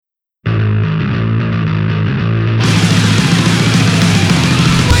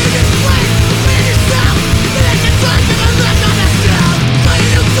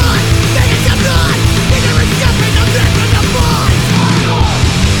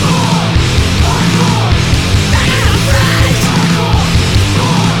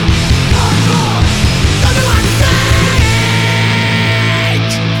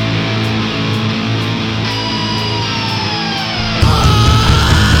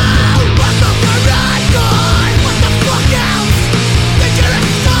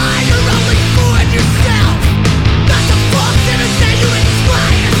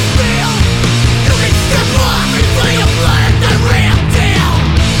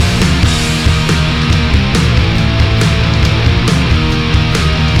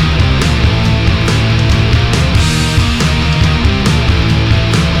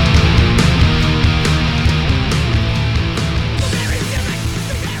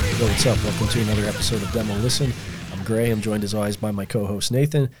Yo, what's up? Welcome to another episode of Demo Listen. I'm Gray. I'm joined as always by my co-host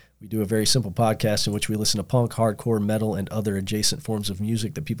Nathan. We do a very simple podcast in which we listen to punk, hardcore, metal, and other adjacent forms of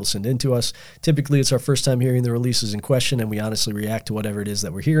music that people send in to us. Typically, it's our first time hearing the releases in question, and we honestly react to whatever it is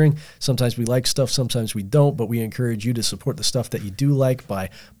that we're hearing. Sometimes we like stuff, sometimes we don't, but we encourage you to support the stuff that you do like by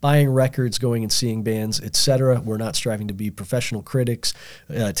buying records, going and seeing bands, etc. We're not striving to be professional critics,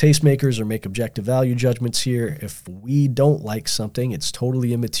 tastemakers, or make objective value judgments here. If we don't like something, it's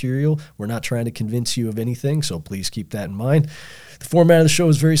totally immaterial. We're not trying to convince you of anything, so please keep that in mind. The format of the show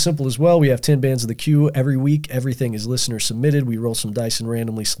is very simple as well. We have 10 bands of the queue every week. Everything is listener submitted. We roll some dice and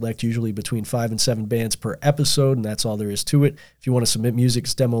randomly select usually between 5 and 7 bands per episode, and that's all there is to it. If you want to submit music,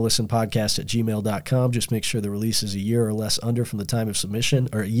 it's demolistenpodcast@gmail.com. Just make sure the release is a year or less under from the time of submission,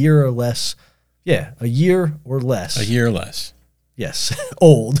 or a year or less. Yeah, a year or less. A year or less. Yes,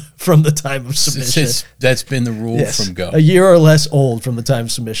 old from the time of submission. That's been the rule from go. A year or less old from the time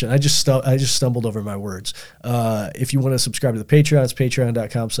of submission. I just stumbled over my words. If you want to subscribe to the Patreon, it's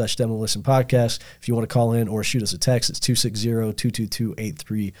patreon.com/demolistenpodcast. If you want to call in or shoot us a text, it's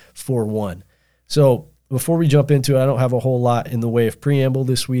 260-222-8341. So before we jump into it, I don't have a whole lot in the way of preamble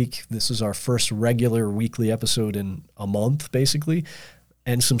this week. This is our first regular weekly episode in a month, basically.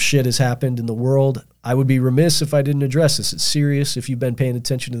 And some shit has happened in the world. I would be remiss if I didn't address this. It's serious. If you've been paying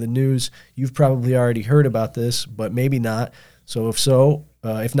attention to the news, you've probably already heard about this, but maybe not. So if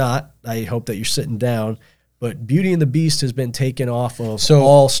not, I hope that you're sitting down. But Beauty and the Beast has been taken off of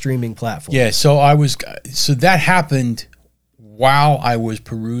all streaming platforms. Yeah, so that happened while I was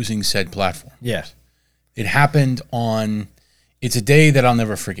perusing said platform. Yeah. It happened it's a day that I'll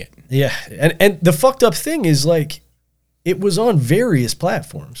never forget. Yeah, and the fucked up thing is, like, it was on various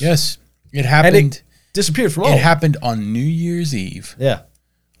platforms. Yes. It happened. And it disappeared from all. It happened on New Year's Eve. Yeah.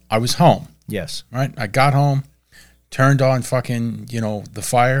 I was home. Yes. Right? I got home, turned on fucking, the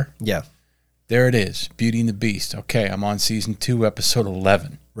fire. Yeah. There it is. Beauty and the Beast. Okay, I'm on season 2, episode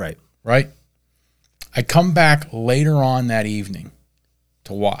 11. Right. Right? I come back later on that evening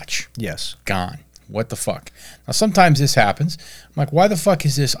to watch. Yes. Gone. What the fuck? Now, sometimes this happens. I'm like, why the fuck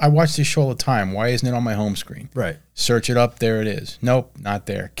is this? I watch this show all the time. Why isn't it on my home screen? Right. Search it up. There it is. Nope, not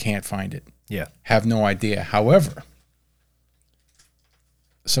there. Can't find it. Yeah. Have no idea. However,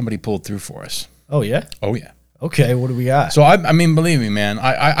 somebody pulled through for us. Oh, yeah? Oh, yeah. Okay, what do we got? So, I mean, believe me, man,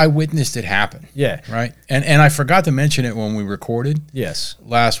 I witnessed it happen. Yeah. Right? And I forgot to mention it when we recorded. Yes.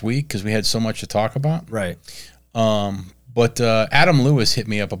 Last week because we had so much to talk about. Right. But Adam Lewis hit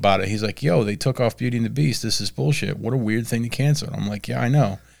me up about it. He's like, yo, they took off Beauty and the Beast. This is bullshit. What a weird thing to cancel. And I'm like, yeah, I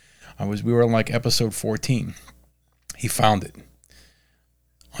know. We were on like episode 14. He found it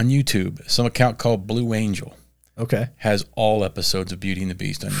on YouTube. Some account called Blue Angel. Okay. Has all episodes of Beauty and the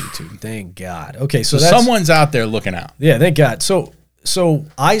Beast on YouTube. Thank God. Okay, so someone's out there looking out. Yeah, thank God. So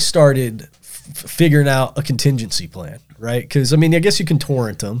I started figuring out a contingency plan, right? Because, I mean, I guess you can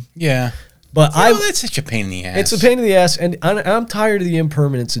torrent them. Yeah. But that's such a pain in the ass. It's a pain in the ass, and I'm tired of the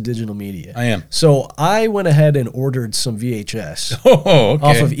impermanence of digital media. I am. So I went ahead and ordered some VHS okay.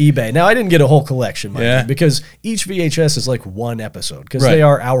 off of eBay. Now, I didn't get a whole collection, mind you, because each VHS is like one episode, because they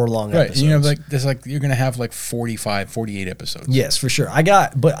are hour-long episodes. And you're going to have like 48 episodes. Yes, for sure.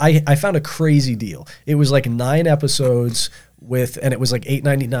 I found a crazy deal. It was like 9 episodes and it was like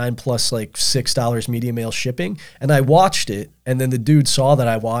 $8.99 plus like $6 media mail shipping. And I watched it, and then the dude saw that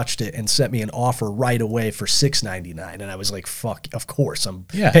I watched it and sent me an offer right away for $6.99. And I was like, fuck, of course I'm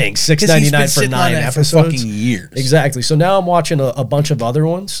paying $6.99 for 9 episodes. For fucking years. Exactly. So now I'm watching a bunch of other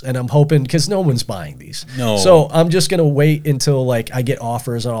ones, and I'm hoping, because no one's buying these. No. So I'm just going to wait until like I get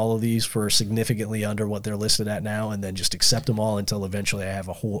offers on all of these for significantly under what they're listed at now, and then just accept them all until eventually I have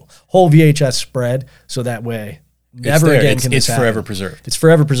a whole VHS spread, so that way never again can this happen. It's forever preserved. It's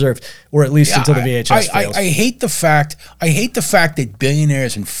forever preserved, or at least until the VHS fails. I hate the fact that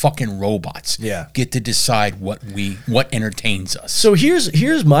billionaires and fucking robots get to decide what entertains us. So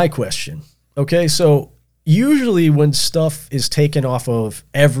here's my question. Okay, so usually when stuff is taken off of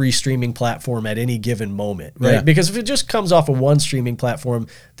every streaming platform at any given moment, right? Yeah. Because if it just comes off of one streaming platform,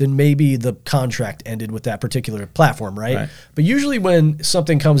 then maybe the contract ended with that particular platform, right? But usually when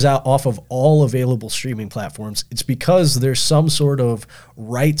something comes out off of all available streaming platforms, it's because there's some sort of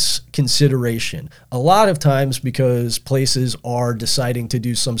rights consideration. A lot of times because places are deciding to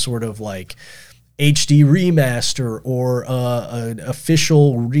do some sort of like HD remaster or an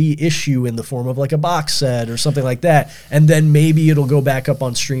official reissue in the form of like a box set or something like that, and then maybe it'll go back up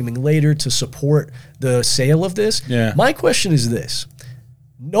on streaming later to support the sale of this. Yeah. My question is this.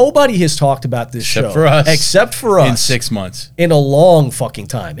 Nobody has talked about this show except for us in 6 months, in a long fucking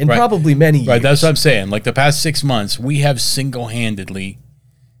time, in probably many years. Right, that's what I'm saying. Like the past 6 months, we have single-handedly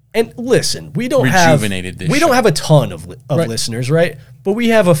And listen, we don't Rejuvenated this don't show. have a ton of Right. listeners, right? But we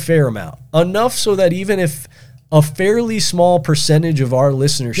have a fair amount, enough so that even if a fairly small percentage of our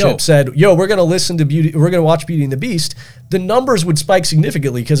listenership Yo. said, "Yo, we're gonna we're gonna watch Beauty and the Beast," the numbers would spike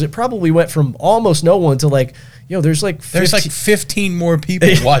significantly because it probably went from almost no one to like, "Yo, there's like 15 more people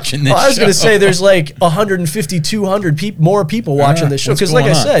watching this I was show. going to say there's like 150, 200 more people watching this show. what's Because like I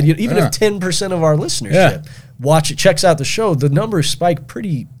going on? said, even Yeah. if 10% of our listenership Yeah. checks out the show, the numbers spike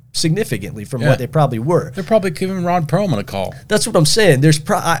pretty significantly from what they probably were. They're probably giving Ron Perlman a call. That's what I'm saying.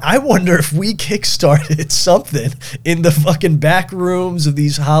 I wonder if we kickstarted something in the fucking back rooms of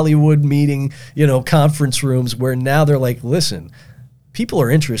these Hollywood meeting, conference rooms where now they're like, listen, people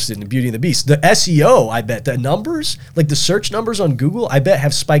are interested in Beauty and the Beast. The SEO, I bet, the numbers, like the search numbers on Google, I bet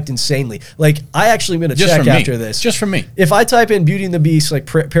have spiked insanely. Like, I actually am going to Just check for me. after this. Just for me. If I type in Beauty and the Beast, like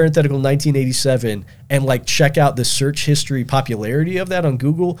parenthetical 1987, and like check out the search history popularity of that on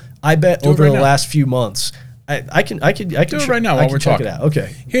Google, I bet over right the now. last few months, I can Do it right now while we're check talking. it out.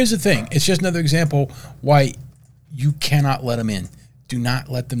 Okay. Here's the thing. It's just another example why you cannot let them in. Do not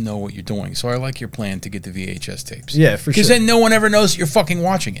let them know what you're doing. So I like your plan to get the VHS tapes. Yeah, for sure. Because then no one ever knows that you're fucking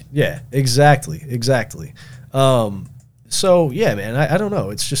watching it. Yeah, exactly. So yeah, man, I don't know.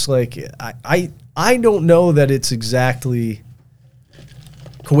 It's just like I don't know that it's exactly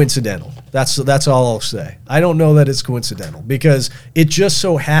coincidental. That's all I'll say. I don't know that it's coincidental because it just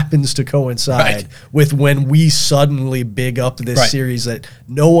so happens to coincide Right. with when we suddenly big up this Right. series that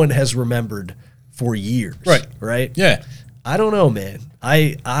no one has remembered for years. Right. Right. Yeah. I don't know, man.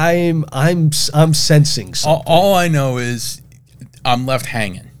 I'm sensing something. All I know is I'm left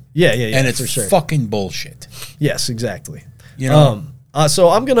hanging. Yeah, And it's for sure. fucking bullshit. Yes, exactly. You know? So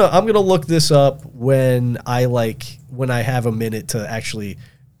I'm gonna look this up when I have a minute to actually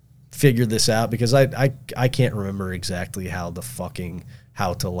figure this out because I can't remember exactly how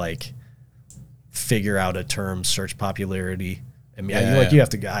to like figure out a term search popularity. I mean, you have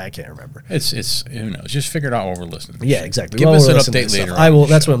to. I can't remember. It's who knows? Just figure it out while we're listening. to this Yeah, shit. exactly. Give Well, us we're an listening to update this later stuff. on. I will. in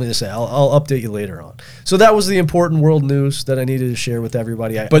the That's show. what I'm going to say. I'll update you later on. So that was the important world news that I needed to share with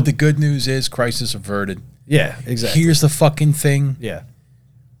everybody. But the good news is crisis averted. yeah, exactly. Here's the fucking thing. Yeah,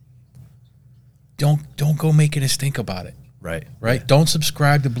 Don't go making us think about it. right. Right? Don't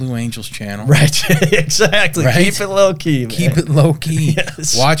subscribe to Blue Angels channel. Right. Exactly. Right? Keep it low key. Man. Keep it low key.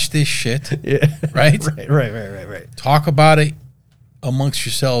 Yes. Watch this shit. Yeah. Right? Right. Talk about it amongst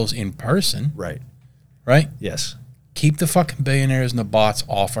yourselves in person. Right. Right? Yes. Keep the fucking billionaires and the bots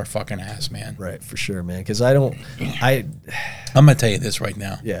off our fucking ass, man. Right. For sure, man. Because I I'm gonna tell you this right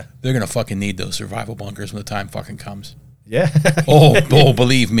now. Yeah. They're gonna fucking need those survival bunkers when the time fucking comes. Yeah. Oh,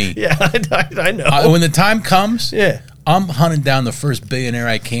 believe me. Yeah. I know. When the time comes, Yeah. I'm hunting down the first billionaire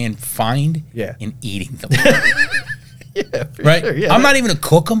I can find Yeah. and eating them. Yeah. For Right? Sure. Yeah. I'm not even gonna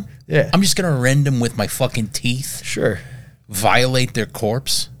cook them. Yeah. I'm just gonna rend them with my fucking teeth, Sure. violate their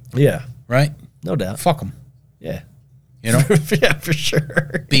corpse. Yeah. Right? No doubt. Fuck them. Yeah. You know? Yeah. For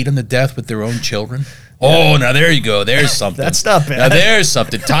sure. Beat them to death with their own children. Oh, now there you go. There's something. That's not bad. Now there's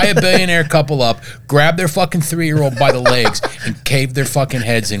something. Tie a billionaire couple up, grab their fucking 3-year-old by the legs, and cave their fucking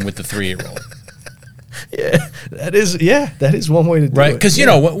heads in with the 3-year-old. Yeah. That is one way to do it. Right? Because, you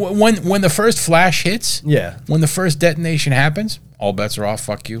know, when the first flash hits, Yeah. when the first detonation happens, all bets are off.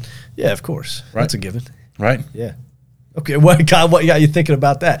 Fuck you. Yeah. Of course. Right. That's a given. Right? Yeah. Okay. What got you thinking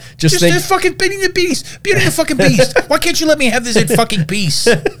about that? Just fucking Beauty and the Beast. Beauty and the fucking Beast. Why can't you let me have this in fucking peace?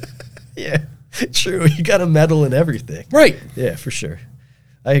 Yeah. True. You got to meddle in everything. Right. Yeah. For sure.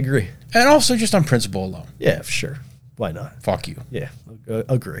 I agree. And also just on principle alone. Yeah. For sure. Why not? Fuck you. Yeah.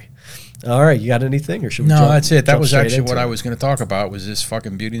 Agree. All right. You got anything, or should we? No, jump- that's it. That jump was straight actually into what it? I was going to talk about was this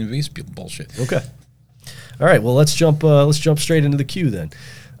fucking Beauty and the Beast bullshit. Okay. All right. Well, let's jump straight into the queue then.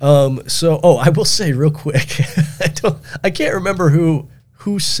 I will say real quick, I can't remember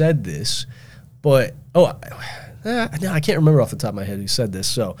who said this, but no, I can't remember off the top of my head who said this.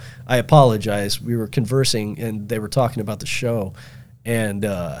 So I apologize. We were conversing and they were talking about the show, and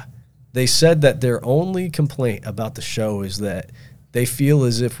they said that their only complaint about the show is that they feel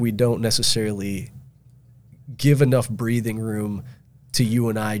as if we don't necessarily give enough breathing room to you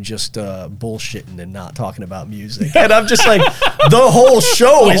and I just bullshitting and not talking about music. And I'm just like, the whole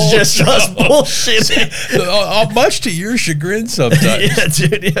show is just us bullshitting. Much to your chagrin sometimes. Yeah,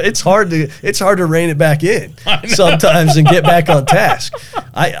 dude, yeah, it's hard to rein it back in sometimes and get back on task.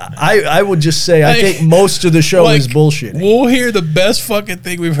 I would just say I think most of the show is bullshitting. We'll hear the best fucking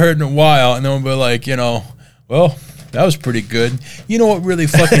thing we've heard in a while, and then we'll be like, well, That was pretty good. You know what really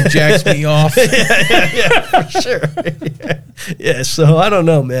fucking jacks me off? Yeah, for sure. Yeah, so I don't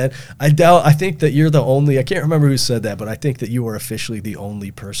know, man. I think that you're the only, I can't remember who said that, but I think that you are officially the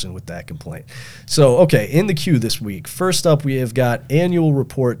only person with that complaint. So, okay, in the queue this week, first up we have got Annual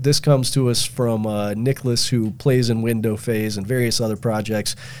Report. This comes to us from Nicholas, who plays in Window Phase and various other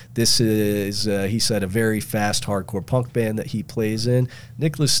projects. This is, he said, a very fast hardcore punk band that he plays in.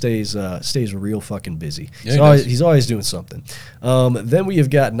 Nicholas stays real fucking busy. Yeah, He's always doing something. Then we have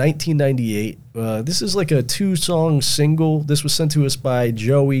got 1998. This is like a 2-song single. This was sent to us by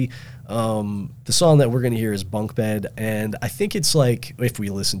Joey. The song that we're going to hear is Bunk Bed, and I think it's like, if we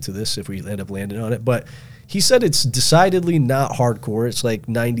listen to this, if we end up landing on it, but he said it's decidedly not hardcore. It's like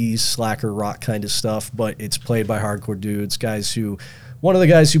 90s slacker rock kind of stuff, but it's played by hardcore dudes, one of the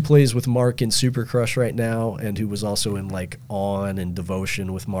guys who plays with Mark in Super Crush right now, and who was also in like On and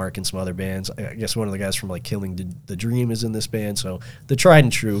Devotion with Mark and some other bands. I guess one of the guys from like Killing the Dream is in this band. So the tried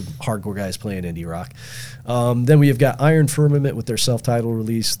and true hardcore guys playing indie rock. Then we have got Iron Firmament with their self-titled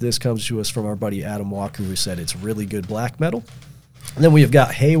release. This comes to us from our buddy Adam Walker, who said it's really good black metal. And then we have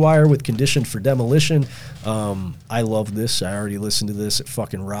got Haywire with Conditioned for Demolition. I love this. I already listened to this. It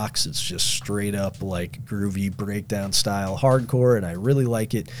fucking rocks. It's just straight up like groovy breakdown style hardcore, and I really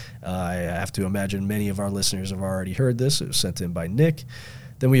like it. I have to imagine many of our listeners have already heard this. It was sent in by Nick.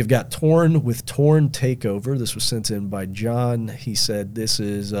 Then we have got Torn with Torn Takeover. This was sent in by John. He said this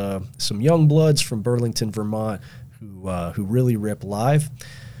is some young bloods from Burlington, Vermont, who really rip live.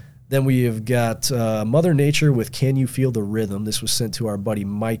 Then we have got Mother Nature with Can You Feel the Rhythm. This was sent to our buddy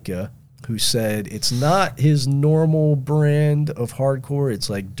Micah, who said it's not his normal brand of hardcore. It's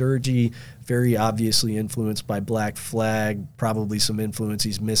like dirgy, very obviously influenced by Black Flag, probably some influence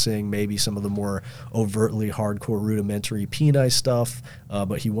he's missing, maybe some of the more overtly hardcore rudimentary Peni stuff,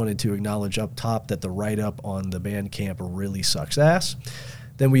 but he wanted to acknowledge up top that the write-up on the Bandcamp really sucks ass.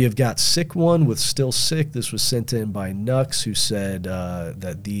 Then we have got Sick One with Still Sick. This was sent in by Nux, who said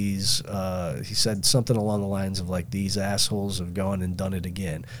that these, he said something along the lines of like, these assholes have gone and done it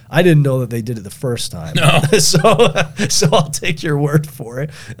again. I didn't know that they did it the first time. No. So I'll take your word for it.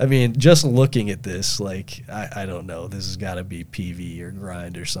 I mean, just looking at this, like, I don't know. This has got to be PV or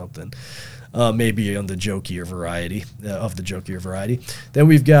Grind or something. Maybe on the jokier variety, of the jokier variety. Then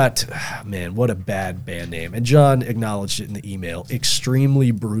we've got, man, what a bad band name. And John acknowledged it in the email.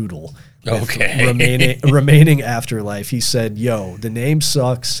 Extremely Brutal. Okay. Remaining Afterlife. He said, yo, the name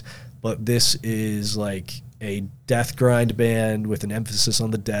sucks, but this is like a death grind band with an emphasis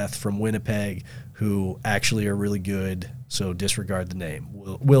on the death from Winnipeg who actually are really good, so disregard the name.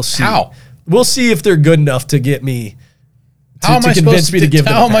 We'll see. How? We'll see if they're good enough to get me How am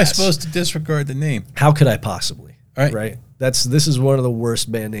I supposed to disregard the name? How could I possibly? All right. Right? This is one of the worst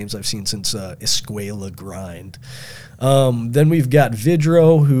band names I've seen since Escuela Grind. Then we've got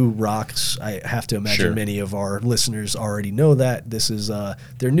Vidro, who rocks. I have to imagine many of our listeners already know that. This is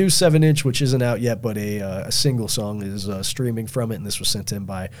their new 7-inch, which isn't out yet, but a single song is streaming from it, and this was sent in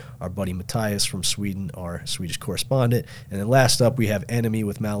by our buddy Matthias from Sweden, our Swedish correspondent. And then last up, we have Enemy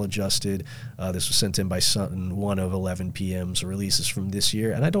with Maladjusted. This was sent in by Sutton, one of 11 PM's releases from this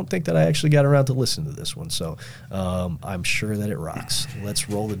year, and I don't think that I actually got around to listen to this one, so I'm sure that it rocks. Let's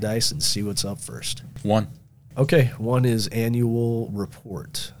roll the dice and see what's up first. One. Okay, one is Annual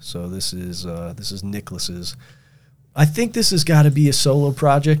Report. So this is Nicholas's. I think this has got to be a solo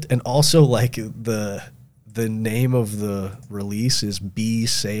project, and also like the name of the release is B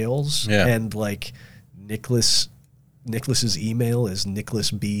Sales, and like Nicholas's email is Nicholas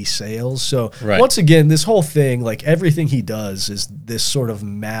B Sales. So once again, this whole thing, like everything he does, is this sort of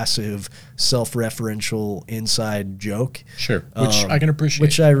massive self-referential inside joke. Sure, which I can appreciate.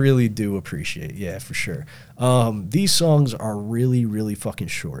 Which I really do appreciate. Yeah, for sure. These songs are really, really fucking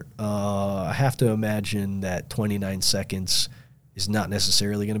short. I have to imagine that 29 seconds is not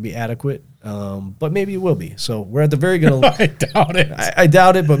necessarily going to be adequate, but maybe it will be. So we're at the very going to... I doubt it. I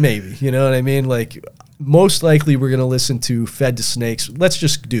doubt it, but maybe. You know what I mean? Like, most likely we're going to listen to Fed to Snakes. Let's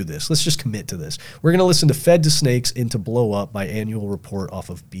just do this. Let's just commit to this. We're going to listen to Fed to Snakes into Blow Up by Annual Report off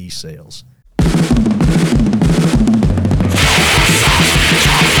of B Sales. Yeah.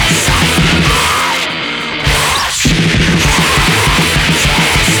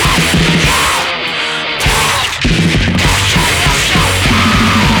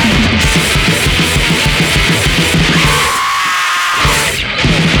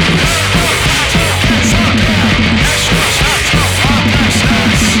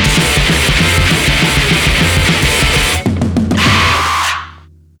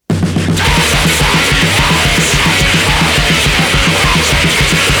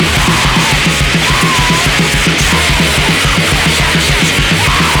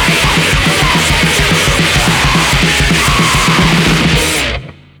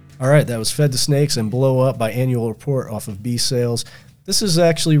 right, that was Fed to Snakes and Blow Up by Annual Report off of B Sales. This is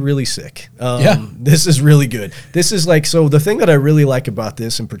actually really sick. This is really good. This is like, so the thing that I really like about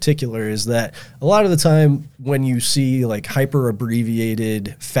this in particular is that a lot of the time when you see like hyper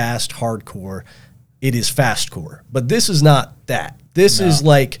abbreviated fast hardcore, it is fastcore. But this is not that. This is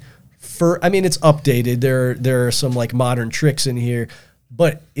like, I mean, it's updated. There are some like modern tricks in here,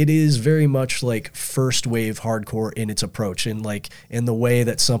 but it is very much like first wave hardcore in its approach, and like in the way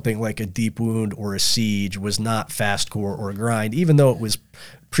that something like a Deep Wound or a Siege was not fastcore or grind, even though it was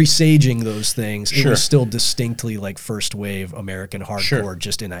presaging those things. It was still distinctly like first wave American hardcore,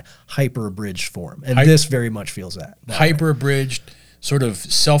 just in a hyper abridged form. And this very much feels that hyper abridged, sort of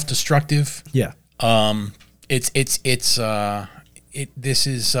self-destructive. Yeah. This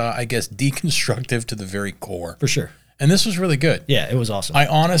is I guess deconstructive to the very core. For sure. And this was really good. Yeah, it was awesome. I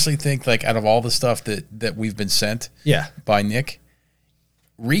honestly think, like, out of all the stuff that we've been sent by Nick,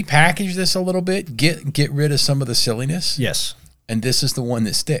 repackage this a little bit, get rid of some of the silliness. Yes. And this is the one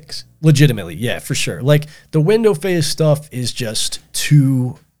that sticks. Legitimately, yeah, for sure. Like, the window phase stuff is just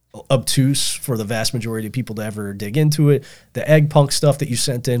too obtuse for the vast majority of people to ever dig into it. The egg punk stuff that you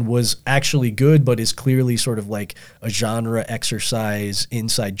sent in was actually good, but is clearly sort of like a genre exercise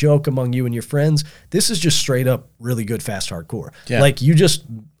inside joke among you and your friends. This is just straight up really good fast hardcore. Yeah. Like, you just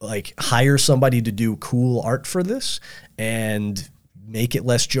like hire somebody to do cool art for this and make it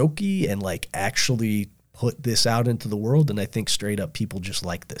less jokey and like actually put this out into the world. And I think straight up people just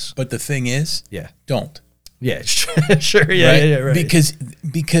like this. But the thing is, don't. Yeah, sure. Yeah, right. Because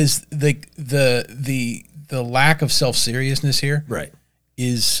the lack of self-seriousness here,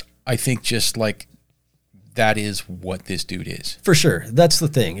 is, I think, just like that is what this dude is. For sure. That's the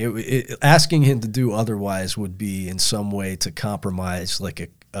thing. Asking him to do otherwise would be in some way to compromise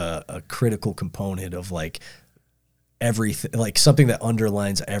like a critical component of like everything, like something that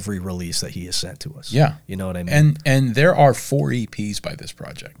underlines every release that he has sent to us. Yeah. You know what I mean? And there are 4 EPs by this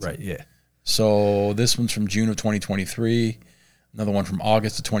project. Right, yeah. So this one's from June of 2023, another one from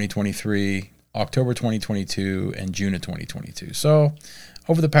August of 2023, October 2022, and June of 2022. So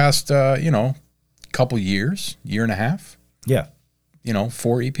over the past, couple years, year and a half. Yeah. 4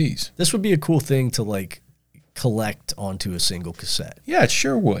 EPs. This would be a cool thing to like collect onto a single cassette. Yeah, it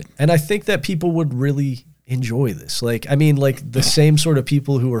sure would. And I think that people would really enjoy this. Like, I mean, like the same sort of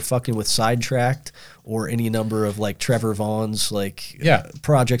people who are fucking with Sidetracked or any number of like Trevor Vaughn's like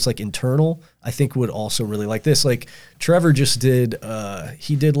projects like Internal, I think would also really like this. Like Trevor just did,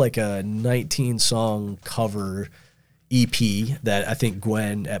 he did like a 19 song cover EP that I think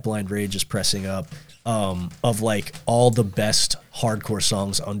Gwen at Blind Rage is pressing up, of like all the best hardcore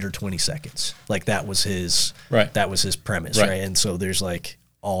songs under 20 seconds. Like that was his, that was his premise. Right. And so there's like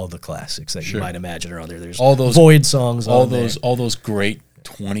all the classics that you might imagine are on there. There's all those Void songs, all those great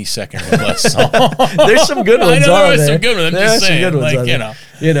 20-second or less songs. There's some good ones. I know there are some good ones. I'm just saying, like,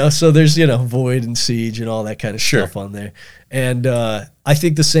 so there's Void and Siege and all that kind of stuff on there. And I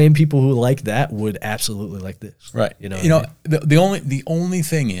think the same people who like that would absolutely like this. Right. The only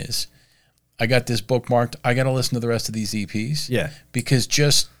thing is, I got this bookmarked. I got to listen to the rest of these EPs. Yeah. Because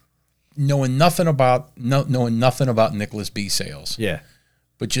just knowing nothing about Nicholas B. Sales. Yeah.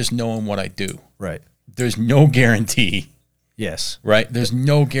 But just knowing what I do. Right. There's no guarantee. Yes. Right? There's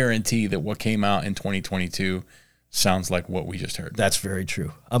no guarantee that what came out in 2022 sounds like what we just heard. That's very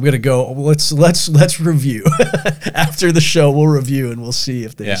true. I'm going to go, let's review. After the show, we'll review and we'll see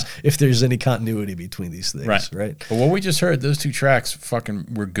if there's any continuity between these things. Right. But what we just heard, those 2 tracks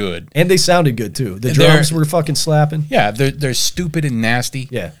fucking were good. And they sounded good too. The drums were fucking slapping. Yeah, they're stupid and nasty.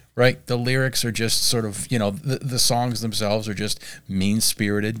 Yeah. Right? The lyrics are just sort of, the songs themselves are just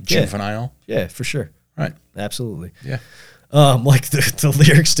mean-spirited, juvenile. Yeah, for sure. Right. Absolutely. Yeah. Like the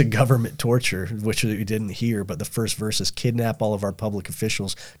lyrics to Government Torture, which we didn't hear, but the first verse is kidnap all of our public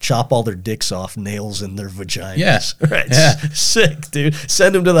officials, chop all their dicks off, nails in their vaginas. Yes. Right. Yeah. Sick, dude.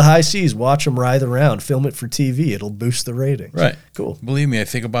 Send them to the high seas, watch them writhe around, film it for TV. It'll boost the ratings. Right. Cool. Believe me, I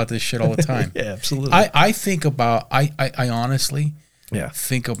think about this shit all the time. Yeah, absolutely. I think about, I honestly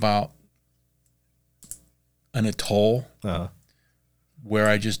think about an atoll where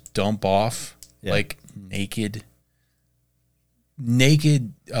I just dump off like naked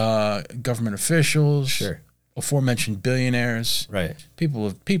government officials, aforementioned billionaires,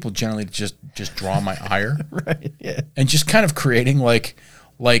 people generally just draw my ire, and just kind of creating like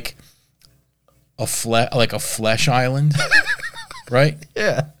a flesh island, right?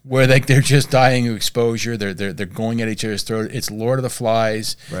 Yeah, where they're just dying of exposure. They're going at each other's throat. It's Lord of the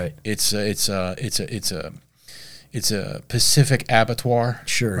Flies, right? It's a Pacific abattoir,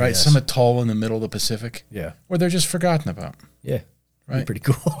 right? Yes. Some atoll in the middle of the Pacific, where they're just forgotten about. Yeah. Right. Be pretty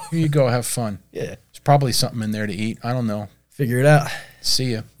cool. Here you go. Have fun. Yeah. There's probably something in there to eat. I don't know. Figure it out.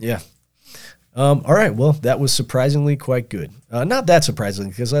 See ya. Yeah. All right. Well, that was surprisingly quite good. Not that surprising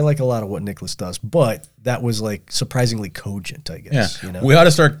because I like a lot of what Nicholas does, but that was like surprisingly cogent, I guess. Yeah. You know? We ought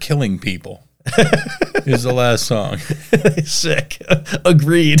to start killing people. Here's the last song. Sick.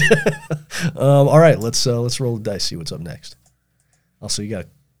 Agreed. All right. Let's roll the dice. See what's up next. Also, you gotta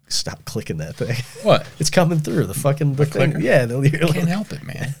stop clicking that thing. What? It's coming through the fucking thing. clicker? Yeah. Can't help it,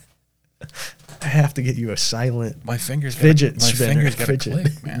 man. I have to get you a silent My fingers fidget got spinner, my fingers got to fidget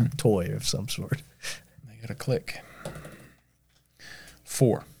click, man. toy of some sort. They got to click.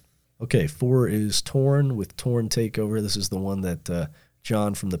 4. Okay, 4 is Torn with Torn Takeover. This is the one that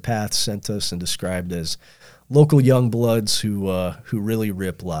John from The Path sent us and described as local young bloods who really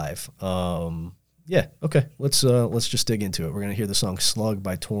rip live. Yeah, okay. Let's just dig into it. We're gonna hear the song "Slug"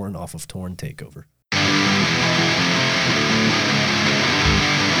 by Torn off of Torn Takeover.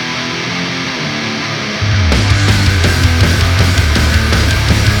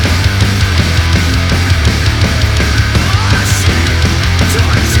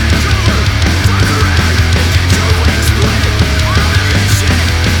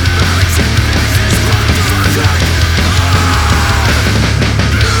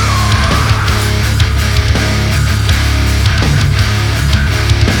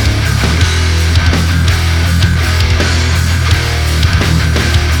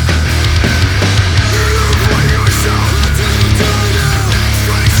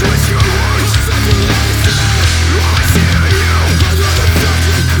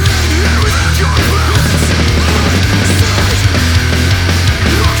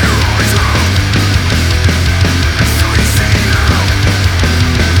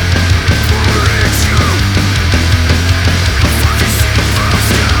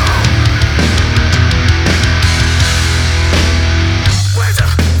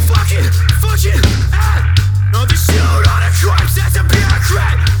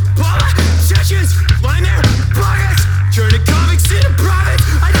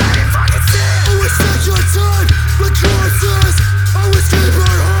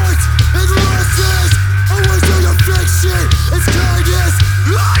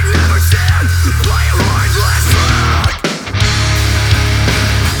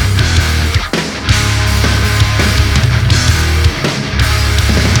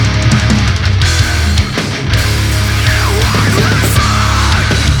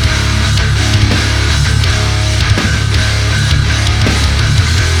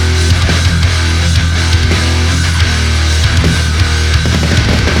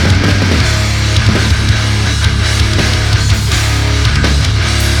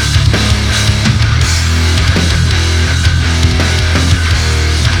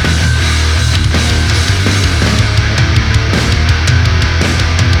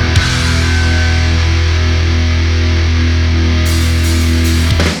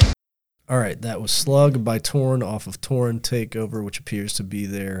 That was Slug by Torn off of Torn Takeover, which appears to be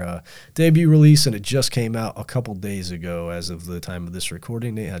their debut release, and it just came out a couple days ago as of the time of this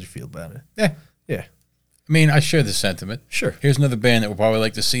recording. Nate, how'd you feel about it? Yeah. I mean, I share the sentiment. Sure. Here's another band that would probably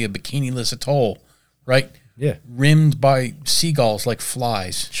like to see, a Bikini-less atoll, right? Yeah. Rimmed by seagulls like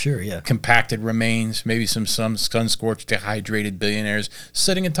flies. Sure, yeah. Compacted remains, maybe some sun-scorched, dehydrated billionaires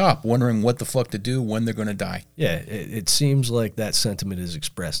sitting atop, wondering what the fuck to do when they're going to die. Yeah, it seems like that sentiment is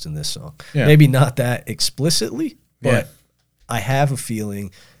expressed in this song. Yeah. Maybe not that explicitly, but Yeah. I have a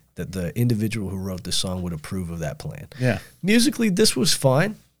feeling that the individual who wrote this song would approve of that plan. Yeah. Musically, this was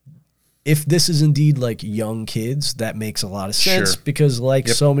fine. If this is indeed like young kids, that makes a lot of sense Sure. because like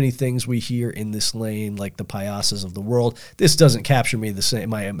Yep. so many things we hear in this lane, like the Payasas of the world, this doesn't capture me the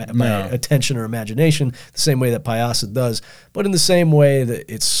same, my No. attention or imagination the same way that Payasa does, but in the same way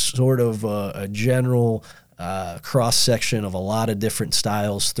that it's sort of a general cross-section of a lot of different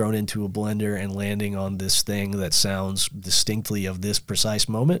styles thrown into a blender and landing on this thing that sounds distinctly of this precise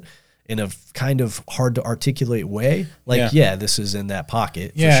moment in a kind of hard to articulate way. Like, yeah, this is in that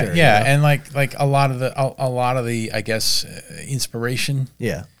pocket. Yeah, for sure, yeah, you know? and like a lot of the I guess inspiration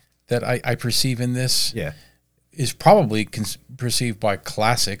Yeah. that I perceive in this Yeah. is probably perceived by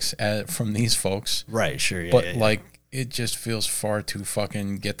classics from these folks, Right. Sure. Yeah. but yeah, yeah. like it just feels far too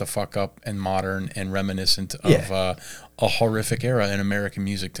fucking get the fuck up and modern and reminiscent of Yeah. a horrific era in American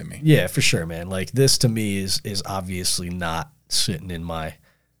music to me. Yeah, for sure, man. Like this to me is obviously not sitting in my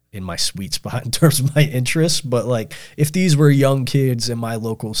sweet spot in terms of my interests. But like if these were young kids in my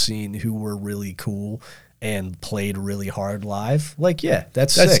local scene who were really cool and played really hard live, like, yeah,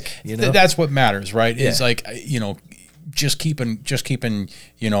 that's sick. You know? That's what matters, right? Yeah. It's like, just keeping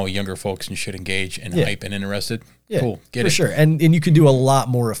younger folks and shit engaged and hype and interested. Yeah, cool, get for it. sure. And you can do a lot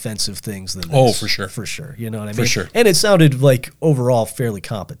more offensive things than this. Oh, for sure. For sure. You know what I mean? For sure. And it sounded like overall fairly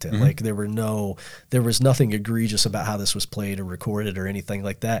competent. Like there was nothing egregious about how this was played or recorded or anything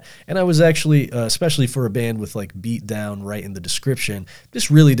like that. And I was actually, especially for a band with like beat down right in the description, this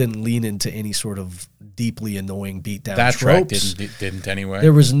really didn't lean into any sort of deeply annoying beat down That track tropes. didn't anyway.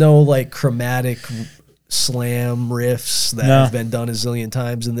 There was no like chromatic slam riffs that have been done a zillion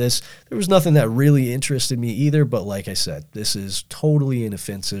times in this. There was nothing that really interested me either, but like I said, this is totally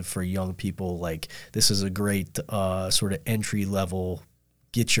inoffensive for young people. Like this is a great sort of entry level,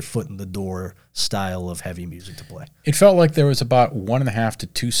 get your foot in the door style of heavy music to play. It felt like there was about 1.5 to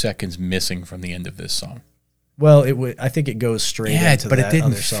 2 seconds missing from the end of this song. Well, I think it goes straight into but that it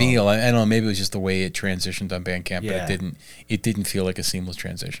didn't other song. feel. I don't know. Maybe it was just the way it transitioned on Bandcamp, Yeah. but it didn't feel like a seamless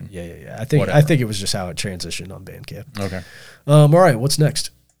transition. Yeah. I think it was just how it transitioned on Bandcamp. Okay. All right, what's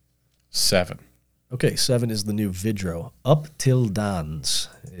next? 7. Okay, 7 is the new Vidro. Up Till Dance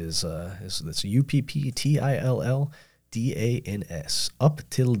is that's UPPTILLDANS. Up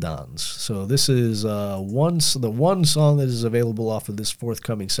Till Dance. So this is the one song that is available off of this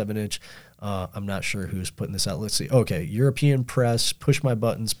forthcoming 7-inch. I'm not sure who's putting this out. Let's see. Okay, European Press, Push My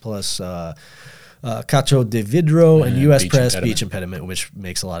Buttons, plus Cacho de Vidro, and U.S. Press, Beach Impediment, which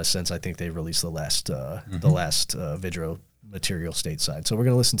makes a lot of sense. I think they released the last Vidro material stateside. So we're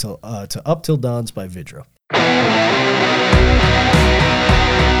going to listen to Up Till Dance by Vidro.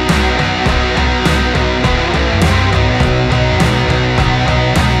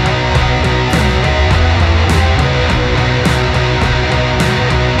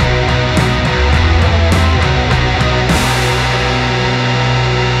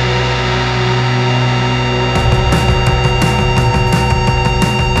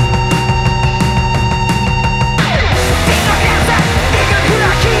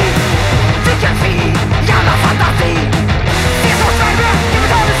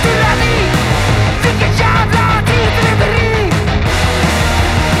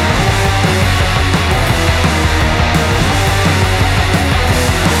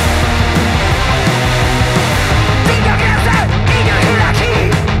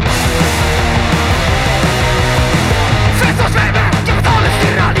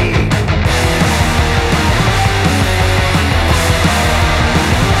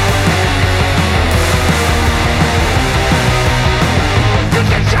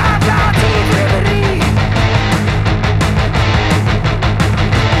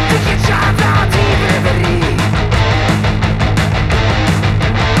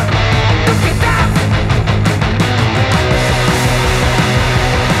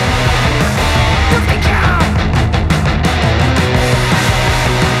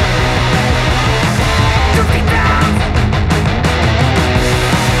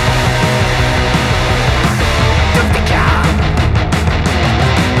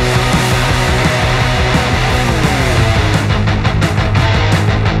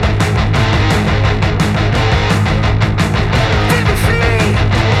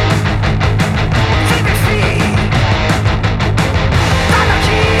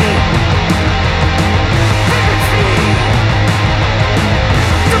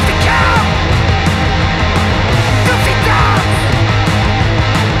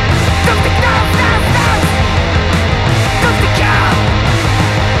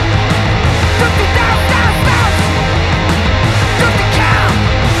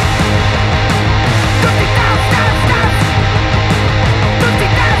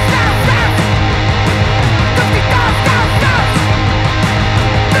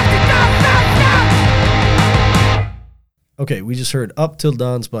 Okay, we just heard Up Till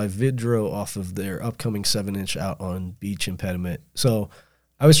Dance by Vidro off of their upcoming 7-inch out on Beach Impediment. So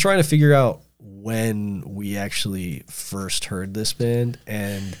I was trying to figure out when we actually first heard this band,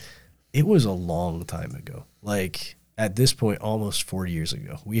 and it was a long time ago. Like, at this point, almost 4 years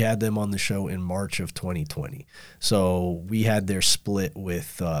ago. We had them on the show in March of 2020. So we had their split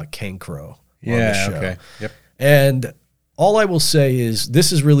with Cancro on the show. Okay. Yep. And all I will say is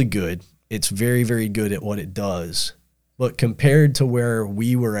this is really good. It's very, very good at what it does. But compared to where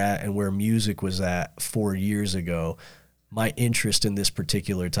we were at and where music was at 4 years ago, my interest in this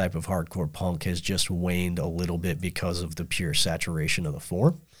particular type of hardcore punk has just waned a little bit because of the pure saturation of the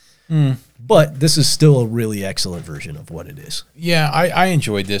form. But this is still a really excellent version of what it is. Yeah, I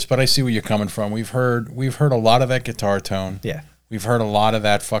enjoyed this, but I see where you're coming from. We've heard a lot of that guitar tone. Yeah. We've heard a lot of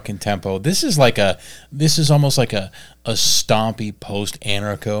that fucking tempo. This is almost like a stompy post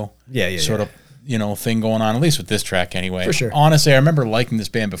anarcho. Yeah. Sort of thing going on, at least with this track anyway. For sure. Honestly, I remember liking this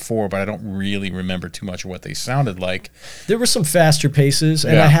band before, but I don't really remember too much of what they sounded like. There were some faster paces,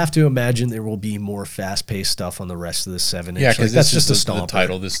 and Yeah. I have to imagine there will be more fast-paced stuff on the rest of the 7-inch. Yeah, because that's this just is a the stomper.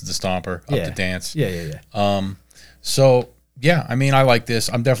 title. This is the Stomper, Up to Dance. Yeah. So, yeah, I mean, I like this.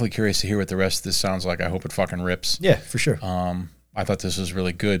 I'm definitely curious to hear what the rest of this sounds like. I hope it fucking rips. Yeah, for sure. I thought this was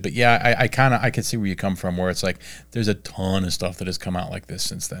really good. But yeah, I could see where you come from, where it's like there's a ton of stuff that has come out like this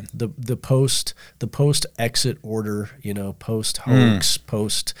since then. The post exit order, post hoax,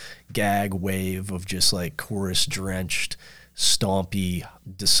 post gag wave of just like chorus drenched, stompy,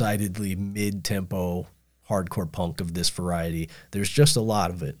 decidedly mid tempo hardcore punk of this variety. There's just a lot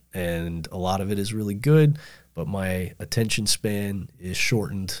of it, and a lot of it is really good, but my attention span is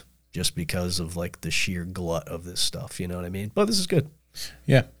shortened just because of like the sheer glut of this stuff, you know what I mean? But this is good.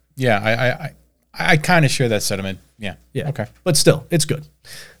 Yeah. I kind of share that sentiment. Yeah. Okay. But still, it's good.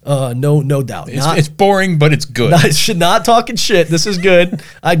 No doubt. It's boring, but it's good. Not talking shit. This is good.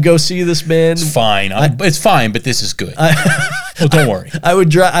 I'd go see this band. It's fine. It's fine, but this is good. Well, don't worry. I would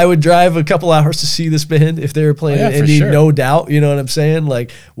drive a couple hours to see this band if they were playing in Indy, sure. no doubt. You know what I'm saying?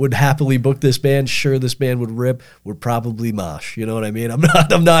 Like, would happily book this band. Sure, this band would rip. Would probably mosh. You know what I mean?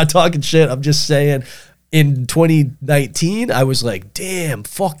 I'm not talking shit. I'm just saying. In 2019, I was like, damn,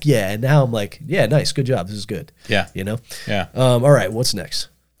 fuck yeah. And now I'm like, yeah, nice, good job. This is good. Yeah. Yeah. All right, what's next?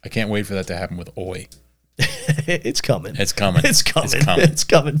 I can't wait for that to happen with Oi. It's coming. It's coming. It's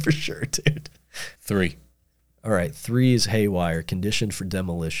coming for sure, dude. 3. All right, 3 is Haywire, Conditioned for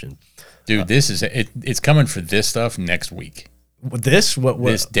Demolition. Dude, this is it's coming for this stuff next week. This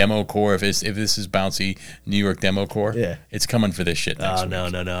this demo core, if this is bouncy New York demo core, yeah, it's coming for this shit next week.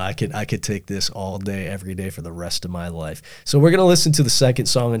 No. I could take this all day, every day for the rest of my life. So we're gonna listen to the second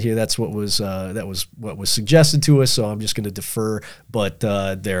song in here. That's what was suggested to us. So I'm just gonna defer. But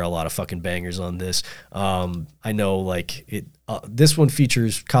there are a lot of fucking bangers on this. I know like it. This one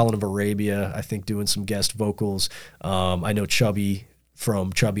features Colin of Arabia, I think, doing some guest vocals. I know Chubby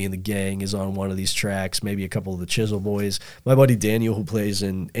from Chubby and the Gang is on one of these tracks, maybe a couple of the Chisel Boys. My buddy Daniel, who plays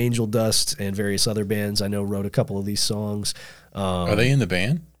in Angel Dust and various other bands, I know wrote a couple of these songs. Are they in the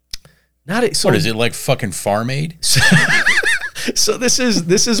band? What is it, like fucking Farm Aid? So this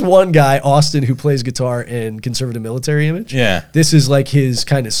is one guy, Austin, who plays guitar in Conservative Military Image. Yeah. This is like his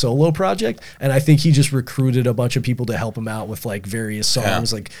kind of solo project, and I think he just recruited a bunch of people to help him out with like various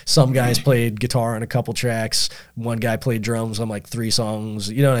songs. Yeah. Like some guys played guitar on a couple tracks, one guy played drums on like 3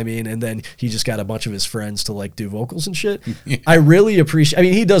 songs, you know what I mean? And then he just got a bunch of his friends to like do vocals and shit. Yeah. I really appreciate, I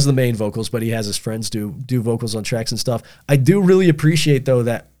mean, he does the main vocals, but he has his friends do vocals on tracks and stuff. I do really appreciate though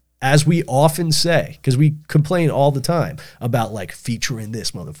that, as we often say, because we complain all the time about like featuring this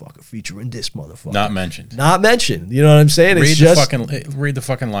motherfucker. Not mentioned. You know what I'm saying? Read the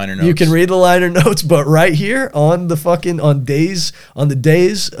fucking liner notes. You can read the liner notes, but right here on the Days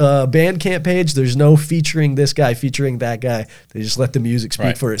Bandcamp page, there's no featuring this guy, featuring that guy. They just let the music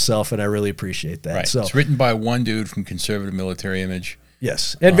speak for itself, and I really appreciate that. Right. So it's written by one dude from Conservative Military Image.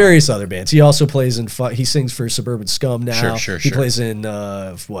 Yes, and various other bands. He also plays in. He sings for Suburban Scum now. Sure. He plays in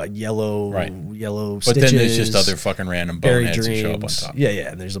Yellow But Stitches. then there's just other fucking random boneheads who show up on top.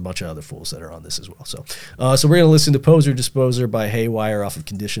 Yeah, and there's a bunch of other fools that are on this as well. So we're gonna listen to Poser Disposer by Haywire off of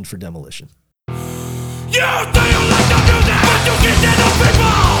Conditioned for Demolition. You think you like to do that, but you get dead on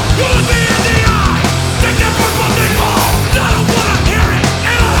people. You look me in the eye, think that for something more. I don't wanna hear it,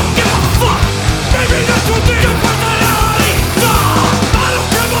 and I don't give a fuck. Maybe that's what they your personality. No, I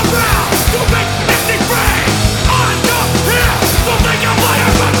don't come around to make empty brain. I'm not here, so think I'm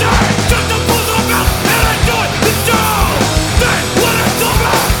playing my day. Just to pull them out and enjoy the show. Then when it's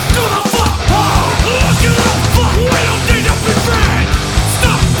over, do the fuck home. Look at the fuck, we don't need to be friends.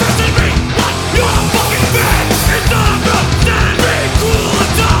 Stop pressing me like you're a fucking bed. It's not about standing.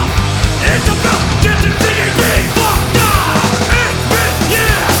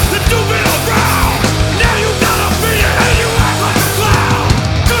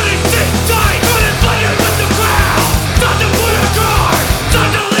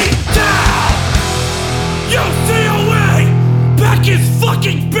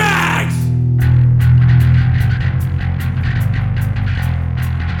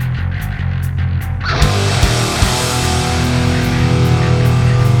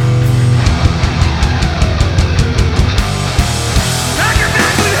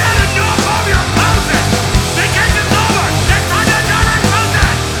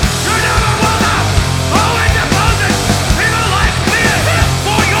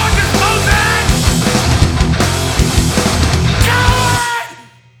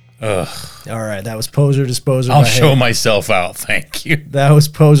 right, that was Poser Disposer. I'll by show myself out. Thank you. That was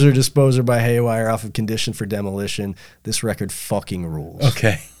Poser Disposer by Haywire off of Condition for Demolition. This record fucking rules.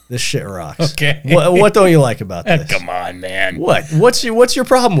 Okay. This shit rocks. Okay. What don't you like about this? Come on, man. What? What's your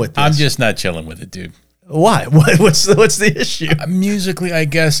problem with this? I'm just not chilling with it, dude. Why? What's the issue? Musically, I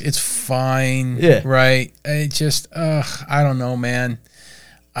guess it's fine. Yeah. Right. It just, I don't know, man.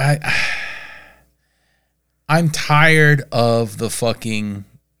 I'm tired of the fucking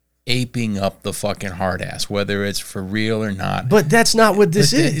aping up the fucking hard ass, whether it's for real or not. But that's not what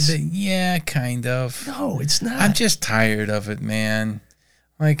this is. Yeah, kind of. No, it's not. I'm just tired of it, man.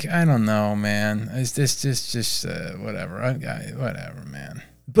 Like, I don't know, man. It's just whatever. Whatever, man.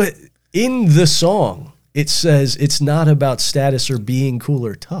 But in the song, it says it's not about status or being cool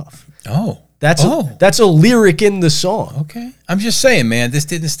or tough. Oh. That's a lyric in the song. Okay. I'm just saying, man, this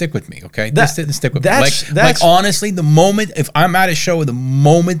didn't stick with me, okay? This didn't stick with me. Like honestly, the moment, if I'm at a show, the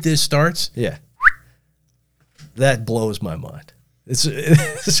moment this starts. Yeah. That blows my mind. The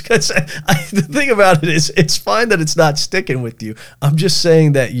thing about it is, it's fine that it's not sticking with you. I'm just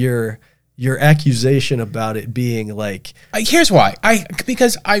saying that your accusation about it being like... Here's why.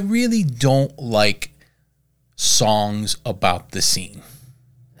 Because I really don't like songs about the scene.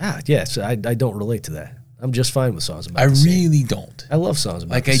 Yes, I don't relate to that. I'm just fine with songs about the scene. I really don't. I love songs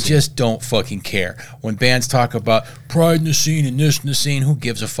about the I scene. just don't fucking care. When bands talk about pride in the scene and this in the scene, who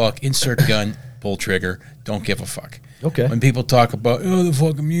gives a fuck? Insert gun, pull trigger, don't give a fuck. Okay. When people talk about, the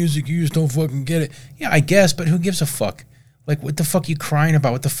fucking music, you just don't fucking get it. Yeah, I guess, but who gives a fuck? Like, what the fuck you crying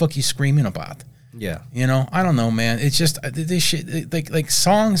about? What the fuck you screaming about? Yeah. You know, I don't know, man. It's just, this shit, like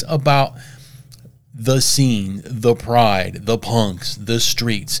songs about the scene, the pride, the punks, the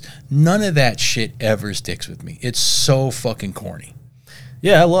streets. None of that shit ever sticks with me. It's so fucking corny.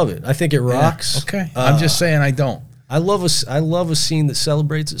 Yeah, I love it. I think it rocks. Yeah, okay. I'm just saying I don't. I love a scene that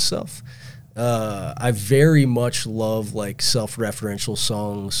celebrates itself. I very much love like self-referential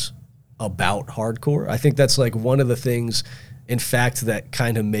songs about hardcore. I think that's like one of the things, in fact, that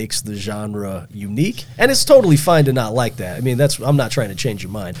kind of makes the genre unique. And it's totally fine to not like that. I mean, I'm not trying to change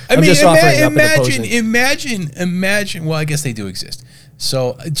your mind. I'm just offering up an opposing. Imagine. Well, I guess they do exist.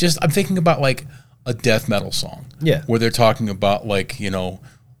 So I'm thinking about like a death metal song. Yeah. Where they're talking about like, where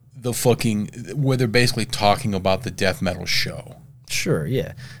they're basically talking about the death metal show. Sure,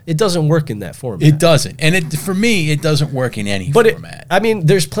 yeah. It doesn't work in that format. It doesn't. And for me, it doesn't work in any format.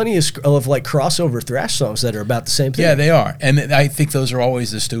 There's plenty of like crossover thrash songs that are about the same thing. Yeah, they are. And I think those are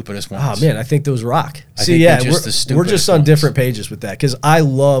always the stupidest ones. Oh, man, I think those rock. We're just on different pages with that. Because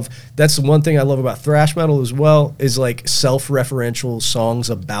that's the one thing I love about thrash metal as well, is like self-referential songs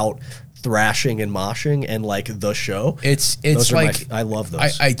about thrashing and moshing and like the show. It's like, I love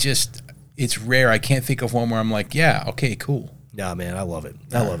those. It's rare. I can't think of one where I'm like, yeah, okay, cool. Nah, man, I love it.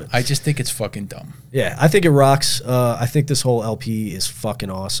 I love it. I just think it's fucking dumb. Yeah, I think it rocks. I think this whole LP is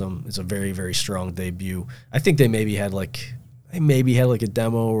fucking awesome. It's a very, very strong debut. I think they maybe had like a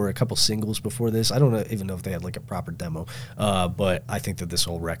demo or a couple singles before this. I don't even know if they had like a proper demo. But I think that this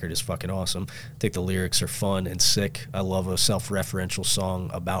whole record is fucking awesome. I think the lyrics are fun and sick. I love a self-referential song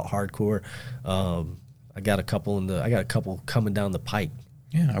about hardcore. I got a couple coming down the pipe.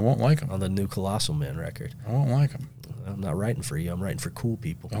 Yeah, I won't like them on the new Colossal Man record. I won't like them. I'm not writing for you. I'm writing for cool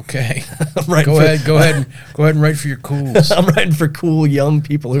people. Okay. Go ahead and write for your cools. I'm writing for cool young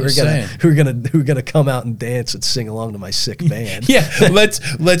people who are gonna come out and dance and sing along to my sick band. Yeah.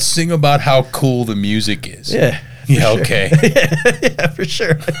 Let's sing about how cool the music is. Yeah. Yeah, sure. Okay. Yeah, for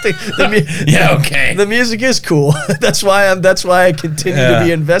sure. I think okay. The music is cool. That's why I continue to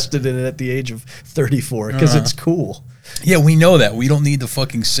be invested in it at the age of 34 because it's cool. Yeah, we know that. We don't need to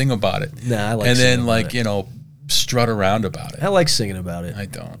fucking sing about it. Nah, I like and singing then about it. Strut around about it. I like singing about it. I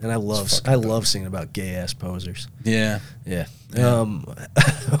don't. And I love singing about gay ass posers. Yeah. Yeah.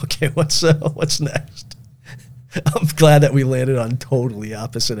 Okay, what's next? I'm glad that we landed on totally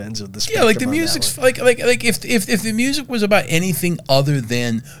opposite ends of the spectrum. Yeah, like the music's like if the music was about anything other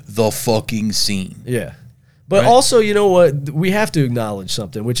than the fucking scene. Yeah. But also, you know what? We have to acknowledge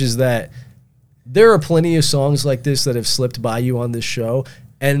something, which is that there are plenty of songs like this that have slipped by you on this show.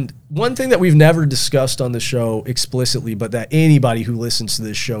 And one thing that we've never discussed on the show explicitly, but that anybody who listens to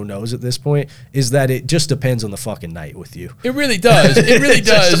this show knows at this point, is that it just depends on the fucking night with you. It really does. It really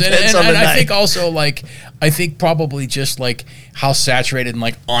does. And I think also, probably just like how saturated and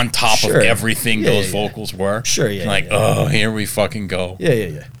like on top of everything those vocals were. Sure, yeah. Here we fucking go.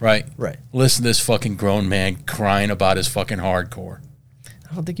 Yeah. Right. Listen to this fucking grown man crying about his fucking hardcore.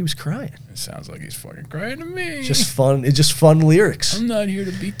 I don't think he was crying. It sounds like he's fucking crying to me. Just fun. It's just fun lyrics. I'm not here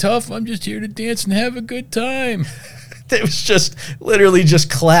to be tough. I'm just here to dance and have a good time. It was just literally just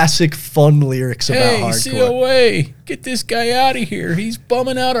classic fun lyrics about Hey, hardcore. COA, get this guy out of here. He's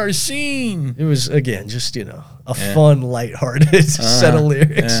bumming out our scene. It was, again, just, a fun, lighthearted set of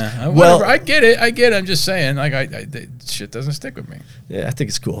lyrics. Yeah. Well, Whatever. I get it. I'm just saying, like, shit doesn't stick with me. yeah, I think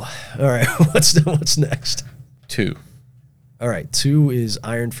it's cool. All right, what's next? 2. All right, 2 is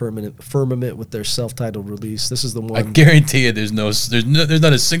Iron Firmament with their self-titled release. This is the I one. guarantee you, there's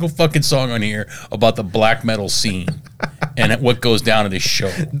not a single fucking song on here about the black metal scene and what goes down in this show.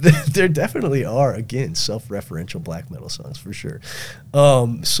 There definitely are, again, self-referential black metal songs for sure.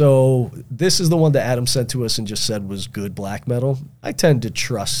 So this is the one that Adam sent to us and just said was good black metal. I tend to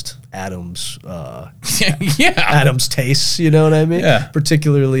trust Adam's Yeah. Adam's tastes, you know what I mean? Yeah.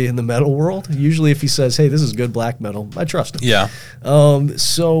 Particularly in the metal world. Usually if he says, hey, this is good black metal, I trust him. Yeah.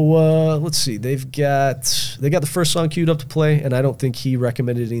 So let's see. They got the first song queued up to play, and I don't think he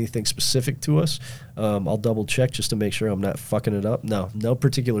recommended anything specific to us. I'll double check just to make sure I'm not fucking it up. No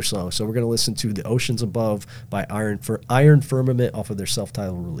particular song. So we're gonna listen to The Oceans Above by Iron Firmament off of their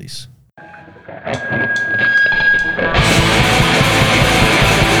self-titled release.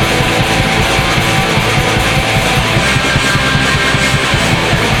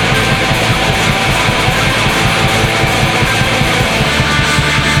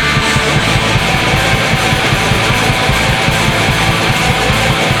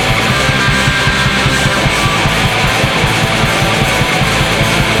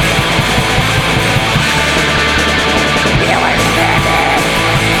 You are standing.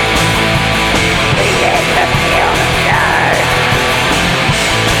 We need to feel the sun.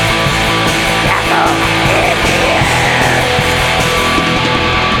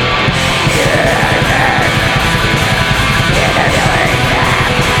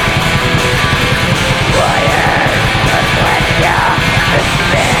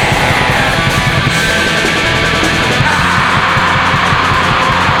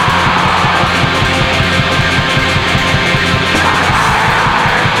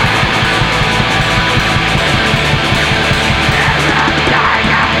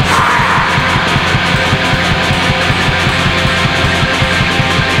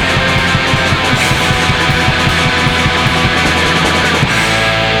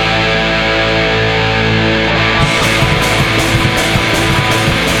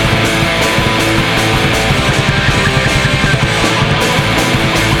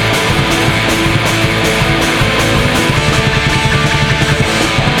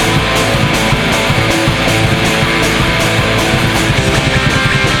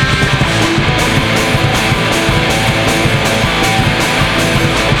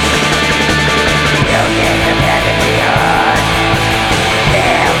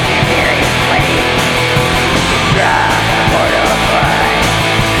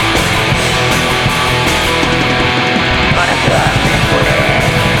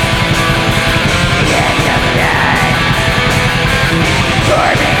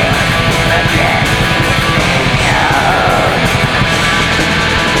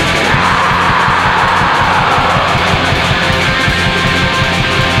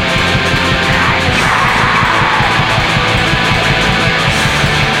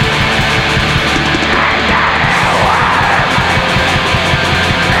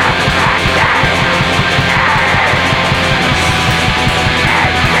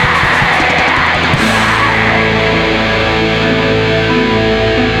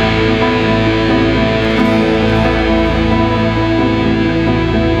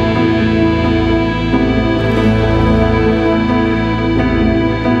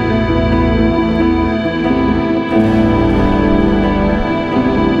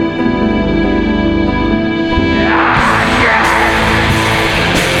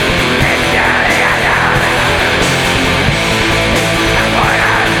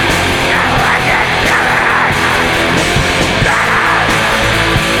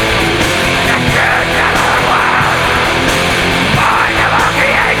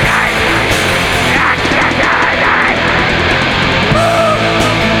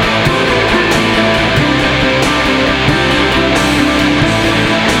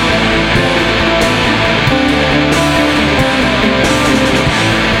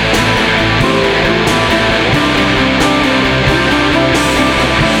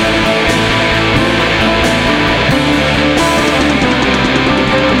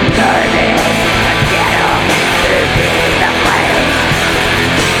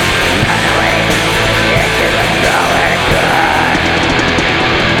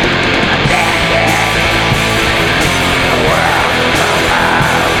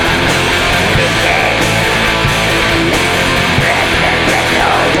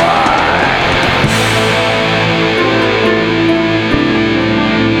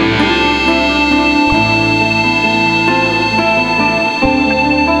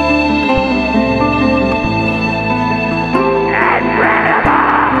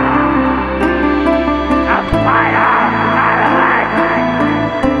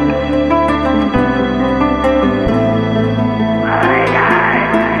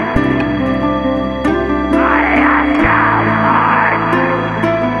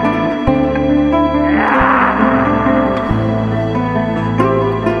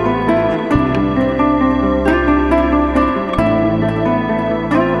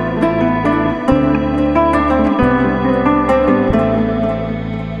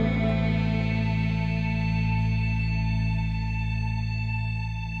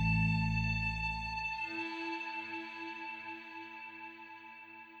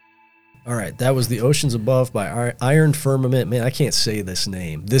 That was The Oceans Above by Iron Firmament. Man, I can't say this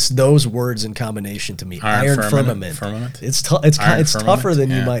name. Those words in combination to me. Iron Firmament. Firmament? It's Iron tougher Firmament? than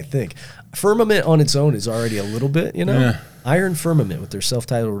you Yeah. might think. Firmament on its own is already a little bit, Yeah. Iron Firmament with their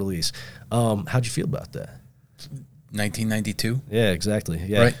self-titled release. How'd you feel about that? 1992. Yeah, exactly.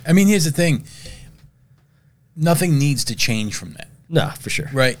 Yeah. Right. I mean, here's the thing. Nothing needs to change from that. Nah, for sure.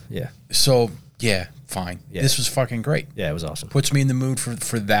 Right. Yeah. So yeah, fine. Yeah. This was fucking great. Yeah, it was awesome. Puts me in the mood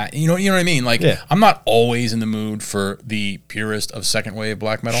for that. You know what I mean? Like, Yeah. I'm not always in the mood for the purest of second wave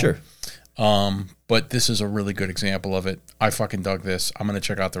black metal. Sure. But this is a really good example of it. I fucking dug this. I'm gonna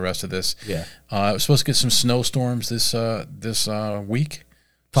check out the rest of this. Yeah. I was supposed to get some snowstorms this week.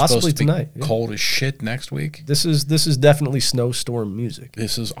 Possibly Supposed to be tonight, yeah. Cold as shit next week. This is definitely snowstorm music.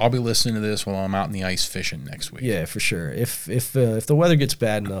 I'll be listening to this while I'm out in the ice fishing next week. Yeah, for sure. If the weather gets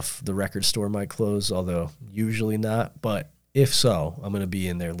bad enough, the record store might close, although usually not. But if so, I'm gonna be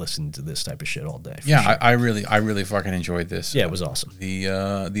in there listening to this type of shit all day. for Yeah, sure. I really fucking enjoyed this. Yeah, it was awesome. The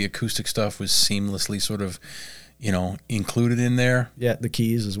acoustic stuff was seamlessly sort of, included in there. Yeah, the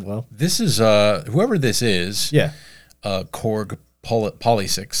keys as well. This is whoever this is. Yeah. Korg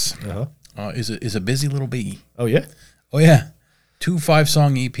Polysix Uh-huh. is a busy little bee. Oh yeah. Oh yeah, 2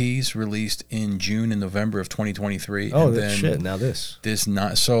 5-song EPs released in June and November of 2023. Oh and that then shit. Now this.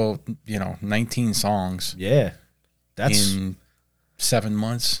 19 songs Yeah. That's in 7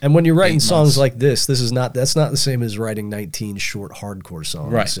 months. and when you're writing 8 songs months. like this is not the same as writing 19 short hardcore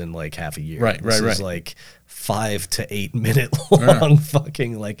songs Right. in like half a year. Right, This right, is right. like 5 to 8 minute long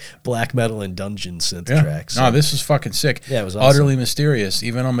fucking like black metal and dungeon synth tracks. No, this was fucking sick. Yeah, it was awesome. Utterly mysterious.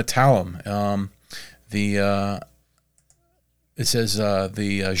 Even on Metallum, it says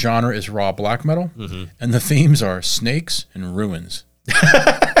the genre is raw black metal, Mm-hmm. and the themes are snakes and ruins.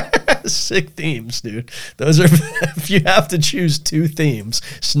 Sick themes, dude. Those are if you have to choose 2 themes,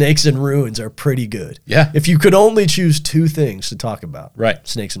 Snakes and Ruins are pretty good. Yeah. If you could only choose 2 things to talk about. Right.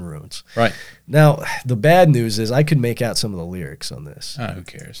 Snakes and Ruins. Right. Now, the bad news is I could make out some of the lyrics on this. Who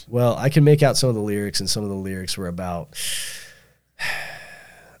cares? Well, I can make out some of the lyrics, and some of the lyrics were about.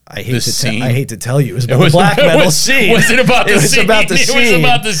 I hate to tell you, it was about the black metal scene. Was it about the It was scene? about the scene. It was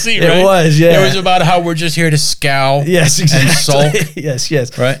about the scene, It right? was, yeah. It was about how we're just here to scowl. Yes, exactly. And sulk.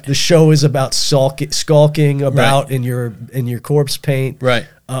 yes. Right. The show is about skulking about in your corpse paint. Right.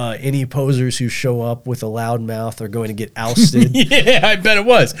 Any posers who show up with a loud mouth are going to get ousted. Yeah, I bet it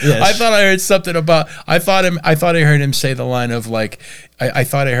was. Yes. I thought I heard something about. I thought I heard him say the line of like. I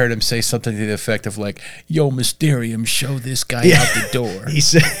thought I heard him say something to the effect of like, "Yo, Mysterium, show this guy out the door." He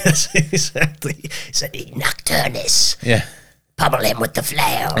says exactly. He said, "Nocturnus, Yeah. Pummel him with the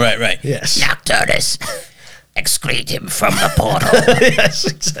flail. Right. yes, Nocturnus, excrete him from the portal. yes,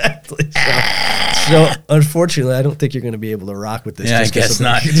 exactly." So unfortunately, I don't think you're going to be able to rock with this. Yeah, I just 'cause guess of the-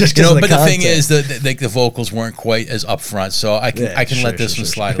 not. Just 'cause of But the thing content. is that the vocals weren't quite as upfront, so I can Yeah, let this sure,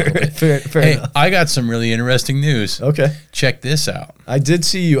 one slide a little bit. Fair Hey, enough. I got some really interesting news. Okay. Check this out. I did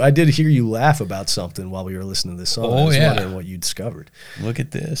hear you laugh about something while we were listening to this song. I Oh, was yeah. wondering what you discovered. Look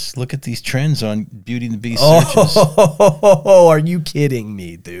at this. Look at these trends on Beauty and the Beast searches. Oh, are you kidding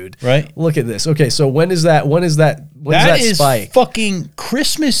me, dude? Right? Look at this. Okay, so when is that That is spike? fucking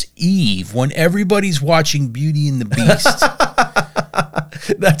Christmas Eve when everybody's watching Beauty and the Beast.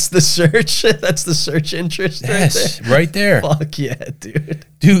 That's the search. That's the search interest Yes, right there. right there. Fuck yeah, dude.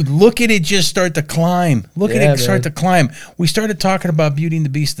 Dude, look at it just start to climb. Look at Yeah, it start man. to climb. We started talking about Beauty and the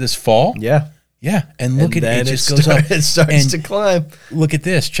Beast this fall. Yeah. Yeah, and look And at then it just goes up. It starts and to climb. look at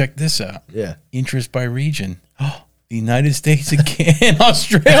this. Check this out. Yeah. Interest by region. Oh, the United States and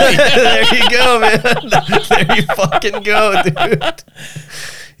Australia. There you go, man. There you fucking go, dude.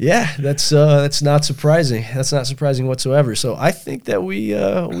 Yeah, that's not surprising. That's not surprising whatsoever. So I think that we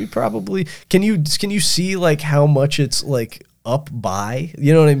probably can you see like how much it's like up by,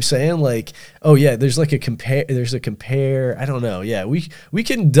 you know what I'm saying? Like, oh yeah, there's a compare. I don't know. Yeah, we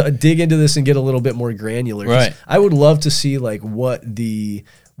can dig into this and get a little bit more granular. 'Cause Right. I would love to see like what the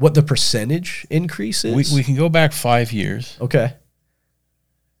percentage increase is. we can go back 5 years. Okay.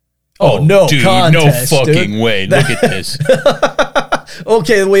 Oh, no dude, contest, no fucking dude. way. Look at this.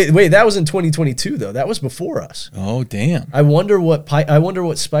 Okay, wait. That was in 2022 though. That was before us. Oh, damn. I wonder what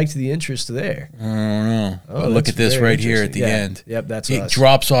spiked the interest there. I don't know. Oh, But look that's at this very right here at the interesting. Yeah. end. Yep, that's it us.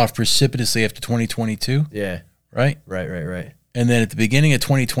 drops off precipitously after 2022, Yeah. right? Right. And then at the beginning of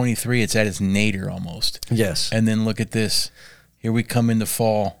 2023, it's at its nadir almost. Yes. And then look at this. Here we come into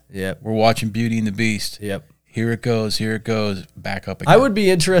fall. Yep. We're watching Beauty and the Beast. Yep. Here it goes. Back up again. I would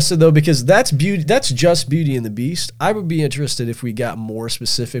be interested though because that's just Beauty and the Beast. I would be interested if we got more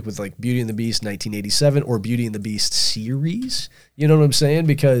specific with like Beauty and the Beast 1987 or Beauty and the Beast series. You know what I'm saying?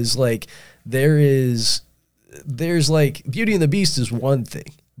 Because like there's like Beauty and the Beast is one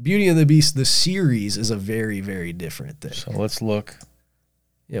thing. Beauty and the Beast, the series, is a very, very different thing. So let's look.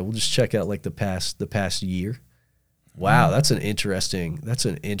 Yeah, we'll just check out like the past year. Wow, that's an interesting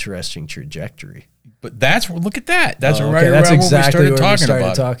trajectory. But look at that. That's Oh, right okay, around that's exactly when we where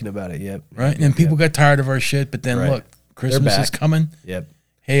started talking about it. Yep. Right? And people got tired of our shit, but then Right. look, Christmas is back. coming. Yep.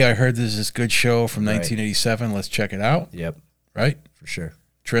 Hey, I heard there's this good show from Right. 1987. Let's check it out. Yep. Right? For sure.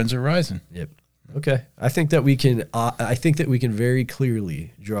 Trends are rising. Yep. Okay. I think that we can. I think that we can very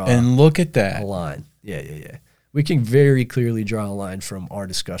clearly draw And look at a that. line. Yeah. We can very clearly draw a line from our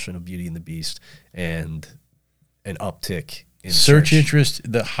discussion of Beauty and the Beast and an uptick in Search interest,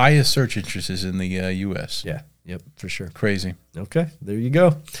 the highest search interest is in the U.S. Yeah. Yep. For sure. Crazy. Okay. There you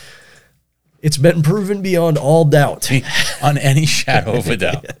go. It's been proven beyond all doubt. On any shadow of a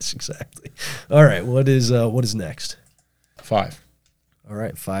doubt. Yes, exactly. All right. What is next? 5. All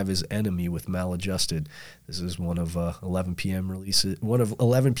right, 5 is Enemy with Maladjusted. This is one of 11 p.m. releases. One of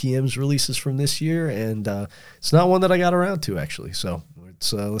 11 p.m.'s releases from this year, and it's not one that I got around to actually. So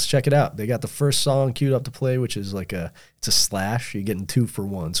let's check it out. They got the first song queued up to play, which is it's a slash. You're getting 2 for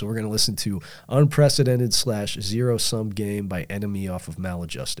 1. So we're gonna listen to Unprecedented / Zero Sum Game by Enemy off of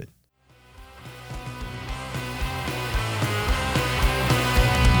Maladjusted.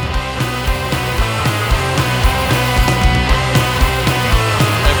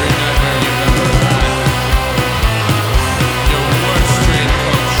 Every nightmare you've ever had, your worst dream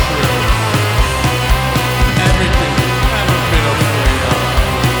comes true. Everything you've ever been afraid of.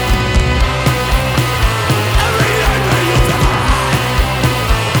 Every nightmare you've ever had,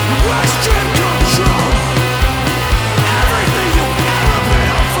 your worst dream come true. Everything you've ever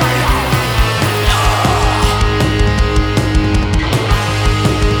been afraid of.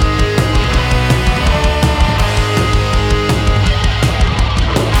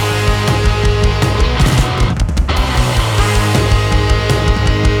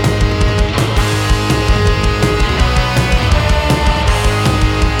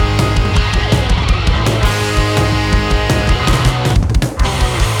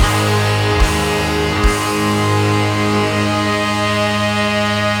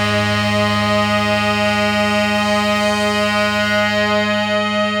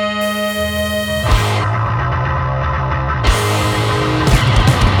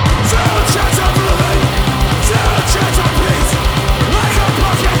 Zero chance of living, zero chance of peace. Like a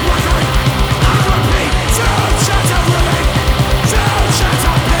broken record, I repeat. Zero chance of living, zero chance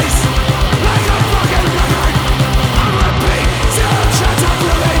of peace. Like a broken record, I repeat. Zero chance of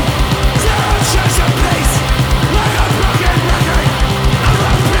living, zero chance of peace. Like a broken record, I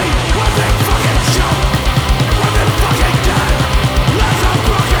repeat. One big fucking show, one big fucking dead. Like a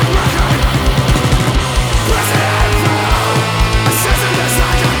broken record. President Brown, assassin is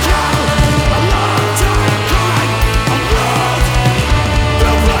like a cow. A long time coming, a road to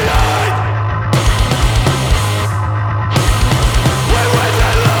bleed. We win,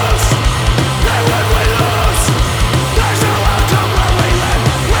 they lose. They win, we lose. There's no outcome where we live.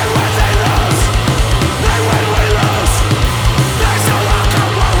 We win, they lose. They win, we lose. There's no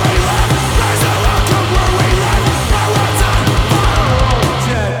outcome where we live. There's no outcome where we live. We're all done.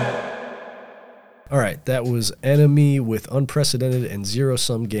 All right, that was Enemy with Unprecedented and Zero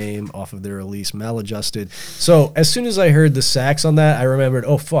Sum Game off of their release Maladjusted. So as soon as I heard the sax on that, I remembered,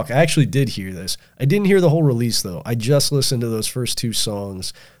 oh fuck, I actually did hear this. I didn't hear the whole release though. I just listened to those first 2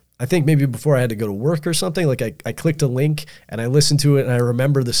 songs. I think maybe before I had to go to work or something. Like I clicked a link and I listened to it and I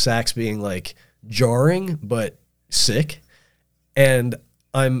remember the sax being like jarring but sick. And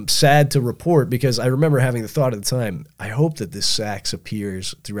I'm sad to report because I remember having the thought at the time, I hope that this sax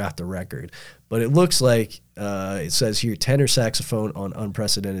appears throughout the record. But it looks like it says here tenor saxophone on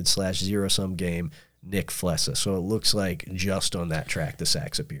Unprecedented / Zero Sum Game, Nick Flessa. So it looks like just on that track the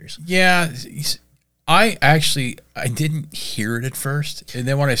sax appears. Yeah. I didn't hear it at first. And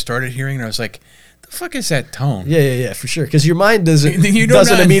then when I started hearing it, I was like, the fuck is that tone? Yeah, for sure. Because your mind doesn't You don't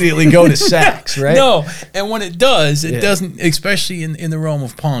know- immediately go to sax, right? No, and when it does, it Yeah. doesn't, especially in the realm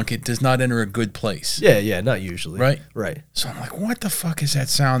of punk, it does not enter a good place. Yeah, not usually. Right. So I'm like, what the fuck is that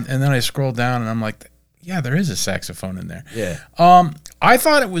sound? And then I scroll down and I'm like, yeah, there is a saxophone in there. Yeah. I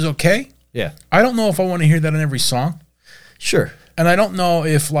thought it was okay. Yeah. I don't know if I want to hear that on every song. Sure. And I don't know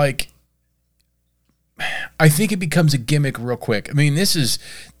if I think it becomes a gimmick real quick. I mean, this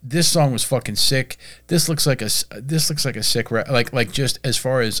song was fucking sick. This looks like a sick like just as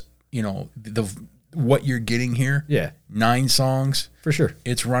far as, you know, what you're getting here. Yeah. 9 songs. For sure.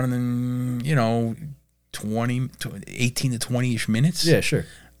 It's running, you know, 18 to 20-ish minutes. Yeah, sure.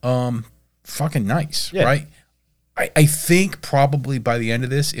 Fucking nice, Yeah. right? I think probably by the end of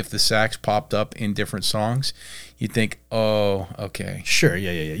this, if the sax popped up in different songs, you'd think, oh, okay. Sure,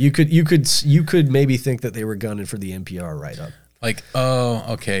 yeah. You could maybe think that they were gunning for the NPR write-up. Like, oh,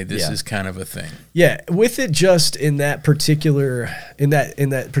 okay, this is kind of a thing. Yeah, with it just in that particular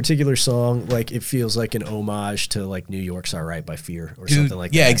song, like it feels like an homage to like New York's All Right by Fear or something like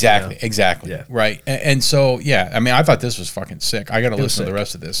that. Yeah, exactly, you know? exactly. Yeah. Right. And so, yeah, I mean, I thought this was fucking sick. I got to listen to the sick.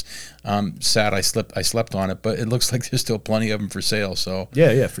 rest of this. Sad I slept on it, but it looks like there's still plenty of them for sale. So,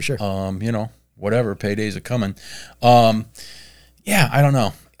 Yeah, for sure. you know, whatever, paydays are coming. Yeah, I don't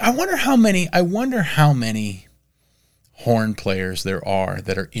know. I wonder how many horn players there are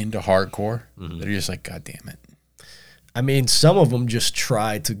that are into hardcore that are just like, God damn it. I mean, some of them just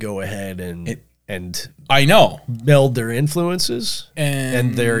try to go ahead and I know. meld their influences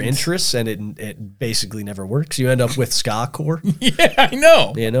And their interests, and it basically never works. You end up with ska-core. Yeah, I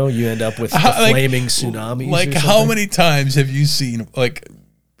know. You know, you end up with the Like- flaming tsunamis. Like, or how something. many times have you seen, like,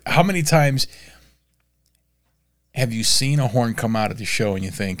 how many times have you seen a horn come out at the show and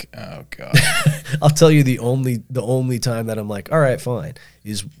you think, oh, God. I'll tell you the only time that I'm like, all right, fine,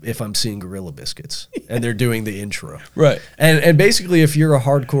 is if I'm seeing Gorilla Biscuits and they're doing the intro. Right. And basically, if you're a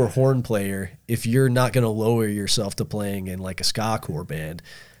hardcore horn player, if you're not going to lower yourself to playing in like a ska-core band,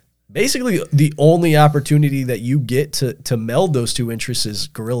 basically the only opportunity that you get to meld those two interests is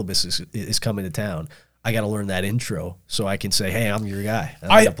Gorilla Biscuits is coming to town. I got to learn that intro so I can say, hey, I'm your guy. I'm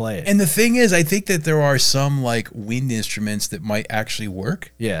going to play it. And the thing is, I think that there are some, like, wind instruments that might actually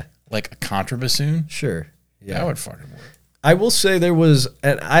work. Yeah, Like a contrabassoon. sure. Yeah. That would fucking work. I will say there was,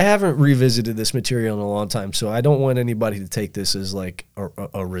 and I haven't revisited this material in a long time, so I don't want anybody to take this as like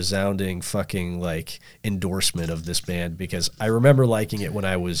a resounding fucking like endorsement of this band, because I remember liking it when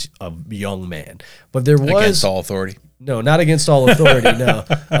I was a young man. But there was Against all authority. no, not Against All Authority. No,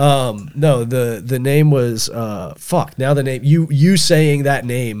 no. The name was fuck. Now the name you saying that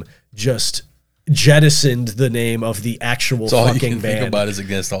name just jettisoned the name of the actual That's all you fucking can band. think about is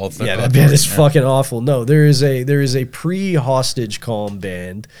Against all authority. Yeah, that band is fucking awful. No, there is a pre-Hostage Calm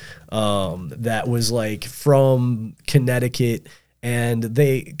band that was like from Connecticut, and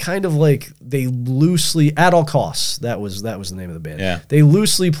they kind of like they loosely At All Costs. That was the name of the band. Yeah. They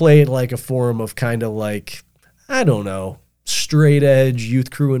loosely played like a form of kind of like, I don't know, straight edge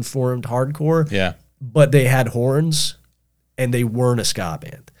Youth Crew informed hardcore. Yeah. But they had horns, and they weren't a ska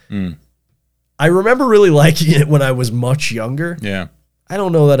band. Mm. I remember really liking it when I was much younger. Yeah. I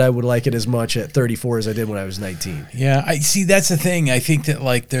don't know that I would like it as much at 34 as I did when I was 19. Yeah, I see. That's the thing. I think that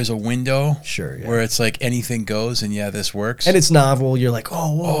like there's a window, Sure, yeah. where it's like anything goes, and yeah, this works. And it's novel. You're like,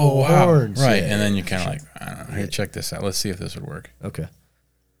 oh, whoa, oh wow, horns. right? Yeah, and then yeah, you're kind of sure. like, I don't know. Here, check this out. Let's see if this would work. Okay.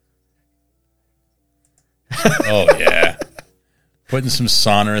 Oh yeah, putting some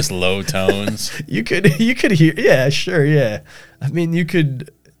sonorous low tones. You could hear, yeah, sure, yeah. I mean, you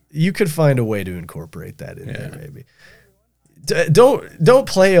could find a way to incorporate that in there, maybe. Don't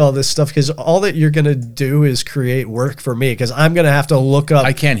play all this stuff, because all that you're gonna do is create work for me, because I'm gonna have to look up.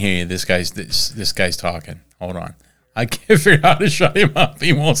 I can't hear you. This guy's talking. Hold on. I can't figure out how to shut him up.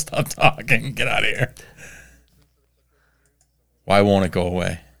 He won't stop talking. Get out of here. Why won't it go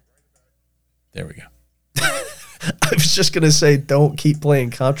away? There we go. I was just gonna say, don't keep playing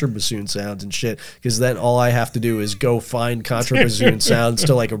contrabassoon sounds and shit, because then all I have to do is go find contrabassoon sounds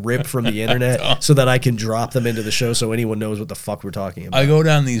to like rip from the internet, so that I can drop them into the show, so anyone knows what the fuck we're talking about. I go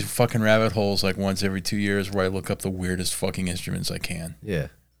down these fucking rabbit holes like once every 2 years where I look up the weirdest fucking instruments I can. Yeah,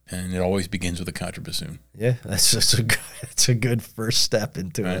 And it always begins with a contrabassoon. yeah, that's just a good first step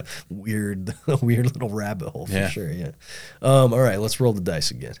into Right. a weird little rabbit hole for Yeah. sure. Yeah. All right, let's roll the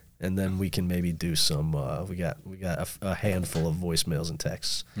dice again, and then we can maybe do some. We got a handful of voicemails and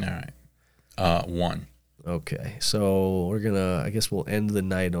texts. All right. 1. Okay, so I guess we'll end the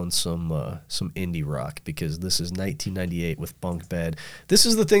night on some indie rock, because this is 1998 with Bunk Bed. This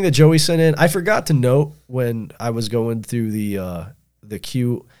is the thing that Joey sent in. I forgot to note when I was going through the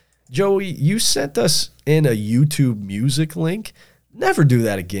queue. Joey, you sent us in a YouTube music link. Never do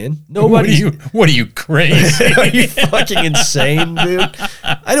that again. Nobody. What are you crazy? Are you fucking insane, dude?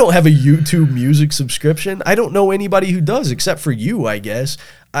 I don't have a YouTube music subscription. I don't know anybody who does, except for you, I guess.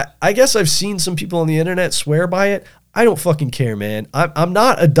 I guess I've seen some people on the internet swear by it. I don't fucking care, man. I'm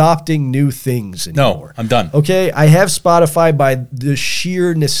not adopting new things anymore. No, I'm done. Okay, I have Spotify by the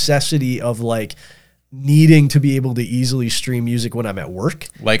sheer necessity of like needing to be able to easily stream music when I'm at work.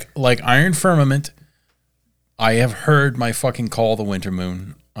 Like Iron Firmament, I have heard my fucking Call the Winter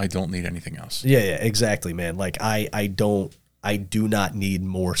Moon. I don't need anything else. Yeah, exactly, man. Like I don't I do not need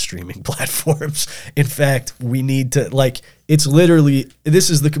more streaming platforms. In fact, we need to, like, it's literally, this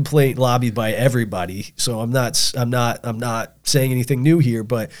is the complaint lobbied by everybody. So I'm not saying anything new here,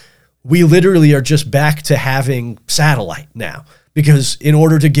 but we literally are just back to having satellite now. Because in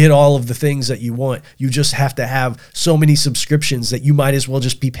order to get all of the things that you want, you just have to have so many subscriptions that you might as well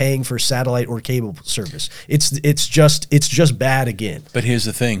just be paying for satellite or cable service. It's just bad again. But here's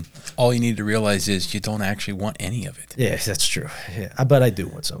the thing. All you need to realize is you don't actually want any of it. Yeah, that's true. Yeah, but I do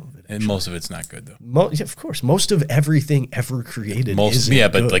want some of it. And most of it's not good, though. Yeah, of course, most of everything ever created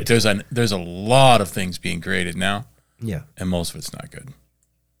isn't but good. like there's a lot of things being created now, yeah, and most of it's not good.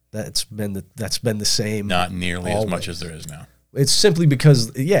 that's been the same. Not nearly as much always. as there is now. It's simply because,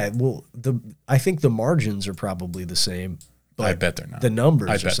 I think the margins are probably the same. But I bet they're not. The numbers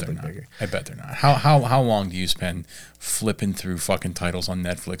I are bet they're something not. bigger. I bet they're not. How long do you spend flipping through fucking titles on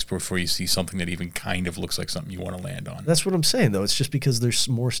Netflix before you see something that even kind of looks like something you want to land on? That's what I'm saying, though. It's just because there's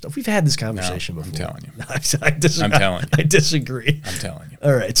more stuff. We've had this conversation I'm before. telling you. I disagree. I'm telling you. I disagree. I'm telling you.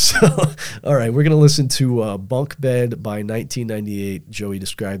 All right, so we're gonna listen to "Bunk Bed" by 1998. Joey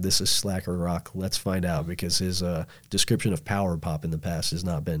described this as slacker rock. Let's find out, because his description of power pop in the past has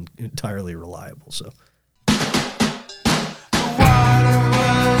not been entirely reliable. So.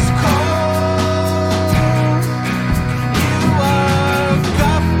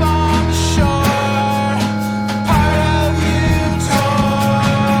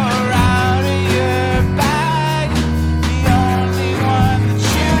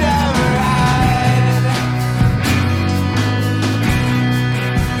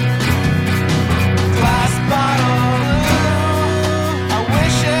 I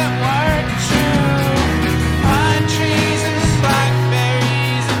wish it weren't true.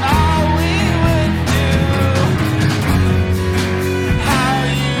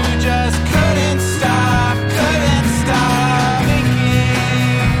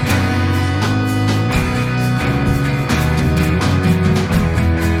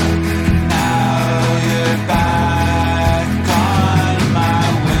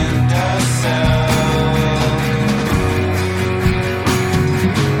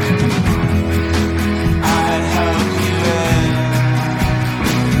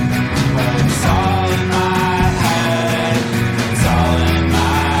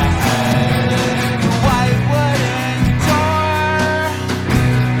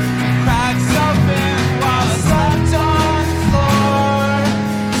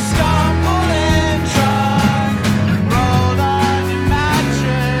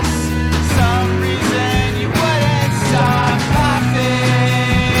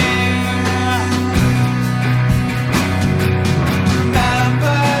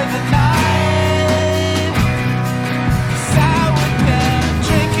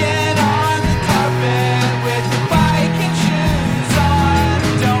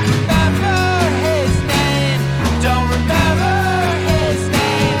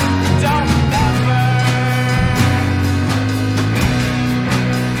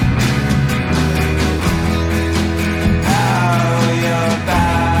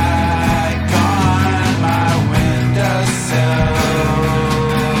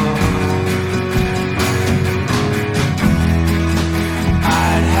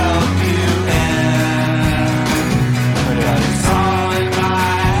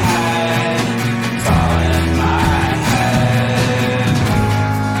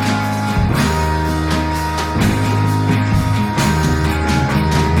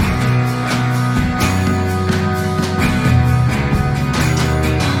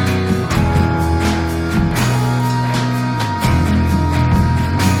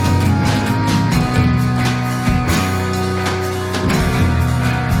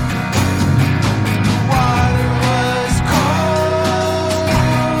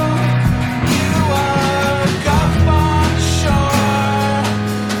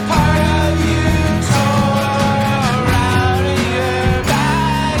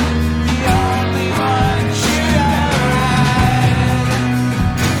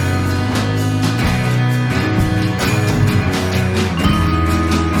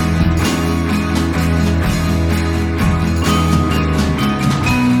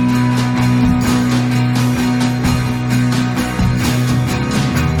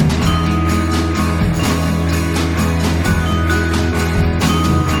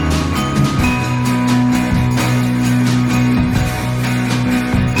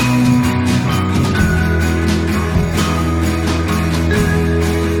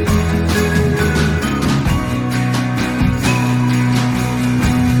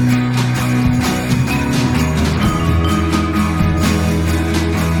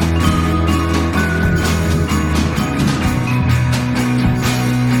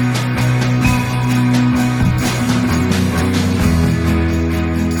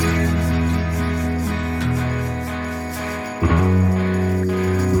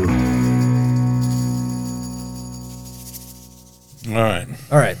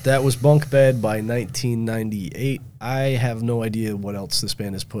 All right, that was Bunk Bed by 1998. I have no idea what else this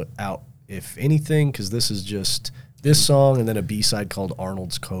band has put out, if anything, because this is just this song and then a B-side called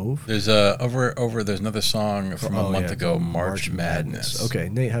Arnold's Cove. There's there's another song from a month ago, March Madness. Okay,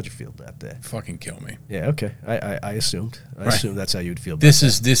 Nate, how'd you feel about that? Fucking kill me. Yeah, okay. I assumed. I assumed that's how you'd feel about This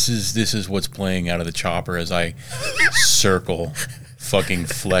is what's playing out of the chopper as I circle fucking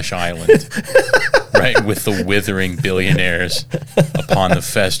Flesh Island, right, with the withering billionaires upon the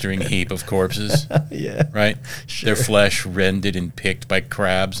festering heap of corpses. Yeah. Right? Their flesh rended and picked by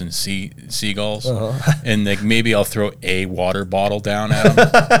crabs and seagulls. And like maybe I'll throw a water bottle down at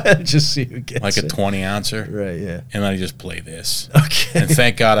them. Just see who gets Like a it. 20-ouncer. Right, yeah. And I just play this. Okay. And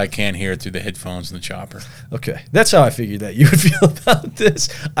thank God I can't hear it through the headphones in the chopper. Okay, that's how I figured that you would feel about this.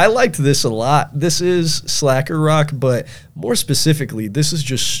 I liked this a lot. This is slacker rock, but more specifically, this is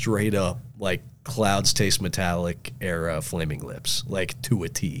just straight up like Clouds Taste Metallic era Flaming Lips, like to a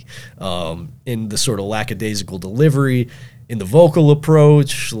T. In the sort of lackadaisical delivery, in the vocal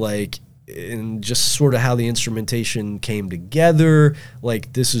approach, like in just sort of how the instrumentation came together.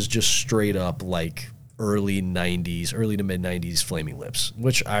 Like this is just straight up like early to mid 90s Flaming Lips,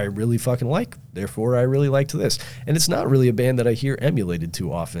 which I really fucking like. Therefore, I really liked this. And it's not really a band that I hear emulated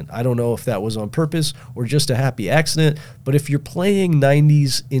too often. I don't know if that was on purpose or just a happy accident, but if you're playing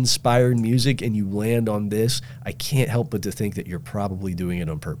 90s inspired music and you land on this, I can't help but to think that you're probably doing it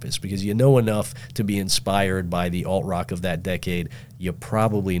on purpose, because you know enough to be inspired by the alt rock of that decade. You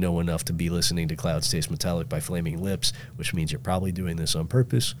probably know enough to be listening to Clouds Taste Metallic by Flaming Lips, which means you're probably doing this on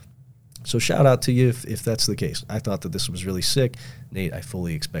purpose. So shout out to you if that's the case. I thought that this was really sick. Nate, I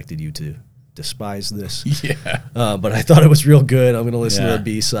fully expected you to despise this. Yeah. But I thought it was real good. I'm going to listen to Yeah. the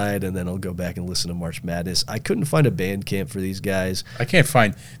B-side, and then I'll go back and listen to March Madness. I couldn't find a Bandcamp for these guys. I can't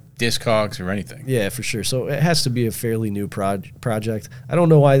find Discogs or anything. Yeah, for sure. So it has to be a fairly new project. I don't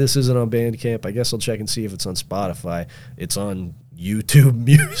know why this isn't on Bandcamp. I guess I'll check and see if it's on Spotify. It's on YouTube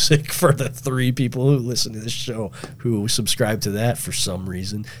Music for the 3 people who listen to this show who subscribe to that for some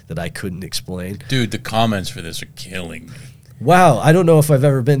reason that I couldn't explain. Dude, the comments for this are killing me. Wow, I don't know if I've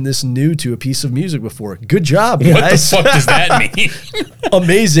ever been this new to a piece of music before. Good job, What the guys. fuck does that mean?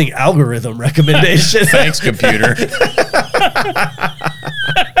 Amazing algorithm recommendation. Thanks, computer.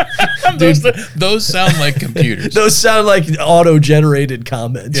 Those sound like computers. Those sound like auto-generated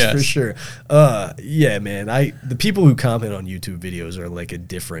comments Yes. for sure. Yeah, man. The people who comment on YouTube videos are like a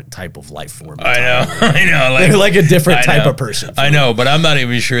different type of life form. I know. They're like a different I type know. of person. I know, but I'm not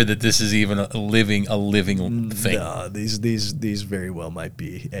even sure that this is even a living thing. No, these very well might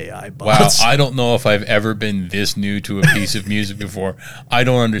be AI Wow, bots. I don't know if I've ever been this new to a piece of music before. I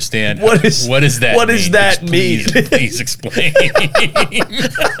don't understand. What does that What mean? Please explain.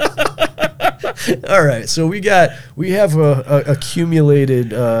 All right, so we have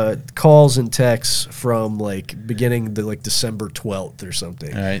accumulated calls and texts from like beginning to like December 12th or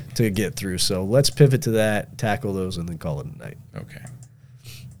something. All right. To get through. So let's pivot to that, tackle those, and then call it a night. Okay.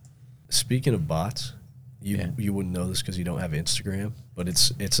 Speaking of bots, Yeah. you wouldn't know this because you don't have Instagram, but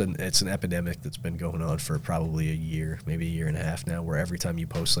it's an epidemic that's been going on for probably a year, maybe a year and a half now, where every time you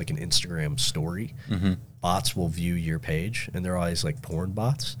post like an Instagram story, bots will view your page, and they're always like porn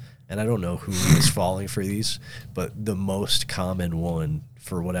bots. And I don't know who is falling for these, but the most common one,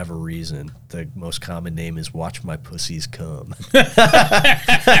 for whatever reason, the most common name is "Watch My Pussies Come."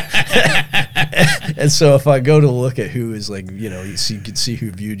 And so if I go to look at who is like, you can see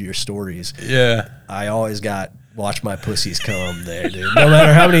who viewed your stories. Yeah. I always got "Watch My Pussies Come" there, dude. No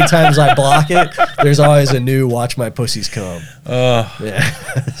matter how many times I block it, there's always a new "Watch My Pussies Come." Yeah.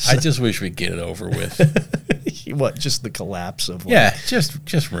 I just wish we'd get it over with. What? Just the collapse of like, Yeah,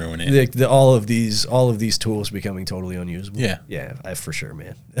 just ruin it. all of these tools becoming totally unusable. Yeah. For sure,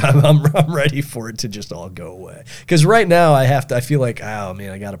 man. I'm ready for it to just all go away. Because right now I feel like, oh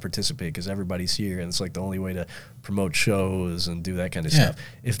man, I got to participate because everybody's here, and it's like the only way to promote shows and do that kind of stuff.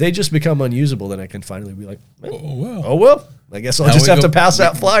 If they just become unusable, then I can finally be like, oh well. I guess I'll Now just we have go- to pass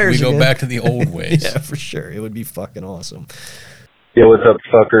out flyers. We go again. back to the old ways. Yeah, for sure. It would be fucking awesome. Yo, what's up,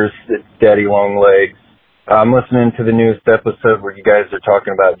 fuckers? It's Daddy Longlegs. I'm listening to the newest episode where you guys are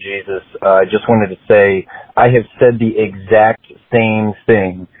talking about Jesus. I just wanted to say I have said the exact same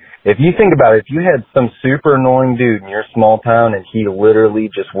thing. If you think about it, if you had some super annoying dude in your small town and he literally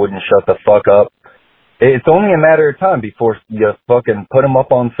just wouldn't shut the fuck up, it's only a matter of time before you fucking put him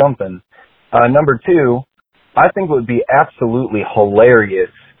up on something. Number 2, I think it would be absolutely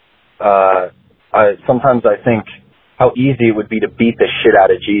hilarious. Sometimes I think how easy it would be to beat the shit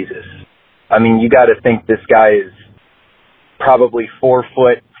out of Jesus. I mean, you got to think this guy is probably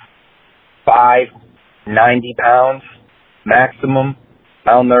 4'5", 90 pounds maximum.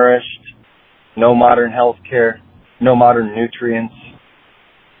 malnourished, no modern health care, no modern nutrients.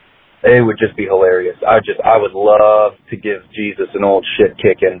 It would just be hilarious. I would love to give Jesus an old shit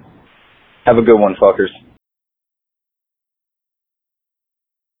kicking. Have a good one, fuckers.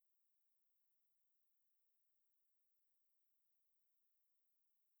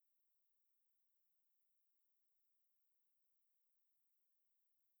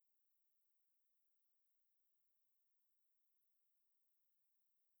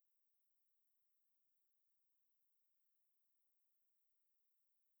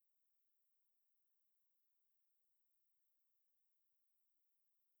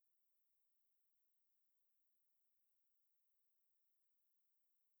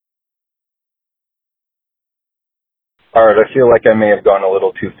 All right, I feel like I may have gone a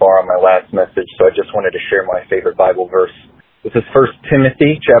little too far on my last message, so I just wanted to share my favorite Bible verse. This is 1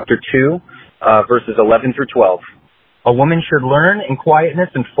 Timothy chapter 2, verses 11 through 12. A woman should learn in quietness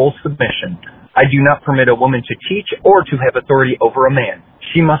and full submission. I do not permit a woman to teach or to have authority over a man.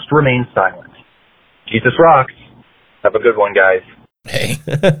 She must remain silent. Jesus rocks. Have a good one, guys. Hey,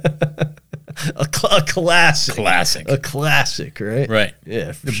 a classic. classic. A classic, right? Right.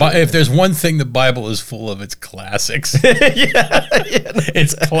 Yeah. For sure. If there's one thing the Bible is full of, it's classics. yeah,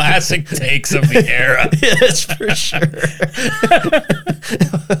 It's classic takes of the era. yes, for sure.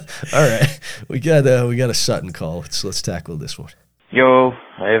 All right, we got a Sutton call. Let's tackle this one. Yo,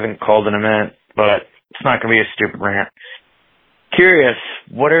 I haven't called in a minute, but it's not going to be a stupid rant. Curious,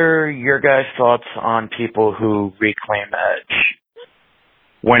 what are your guys' thoughts on people who reclaim edge?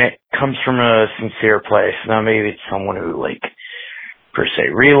 When it comes from a sincere place, now maybe it's someone who, like, per se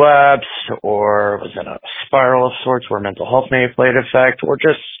relapsed, or was in a spiral of sorts where mental health may have played effect, or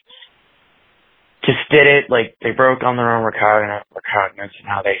just did it, like, they broke on their own recognizance and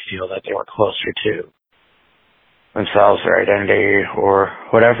how they feel that they were closer to themselves, their identity, or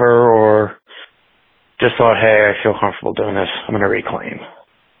whatever, or just thought, hey, I feel comfortable doing this, I'm going to reclaim.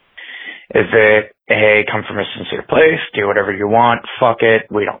 Is it, hey, come from a sincere place, do whatever you want, fuck it,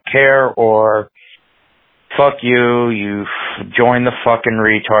 we don't care, or fuck you, you join the fucking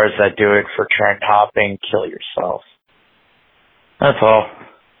retards that do it for trend hopping, kill yourself. That's all.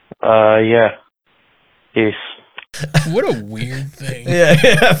 Yeah. Peace. What a weird thing.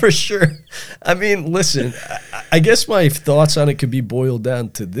 Yeah, for sure. I mean, listen, I guess my thoughts on it could be boiled down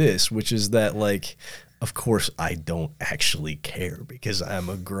to this, which is that, like, of course, I don't actually care because I'm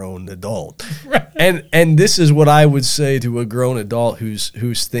a grown adult. Right. And this is what I would say to a grown adult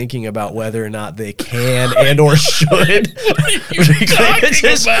who's thinking about whether or not they can and or should. What are you talking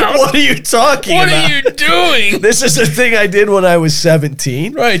about? What are you talking What about? are you doing? This is a thing I did when I was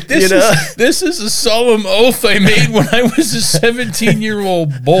 17. Right. This is a solemn oath I made when I was a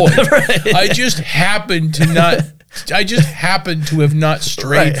 17-year-old boy. Right. I just happened to have not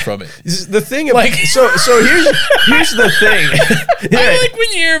strayed from it. The thing about, so here's the thing. I like when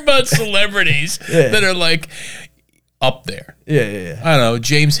you hear about celebrities that are like up there. Yeah. I don't know,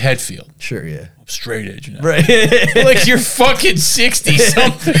 James Hetfield. Sure, yeah. Straight edge, you know? Right. Like you're fucking 60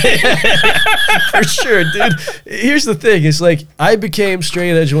 something. For sure, dude. Here's the thing. It's like I became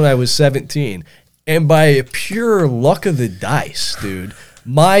straight edge when I was 17. And by pure luck of the dice, dude,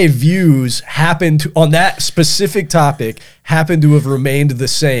 my views happened to, on that specific topic, happened to have remained the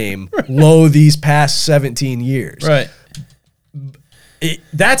same low these past 17 years. Right.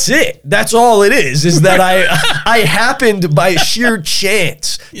 That's it. That's all it is that I happened by sheer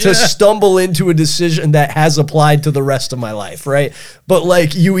chance to stumble into a decision that has applied to the rest of my life, right? But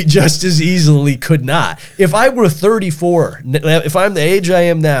like you just as easily could not. If I were 34, if I'm the age I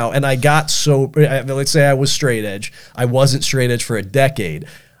am now and I got sober, let's say I was straight edge, I wasn't straight edge for a decade,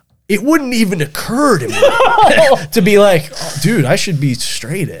 it wouldn't even occur to me to be like, oh, dude, I should be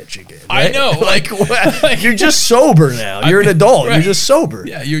straight edge again. Right? I know. Like you're just sober now. You're an adult. Right. You're just sober.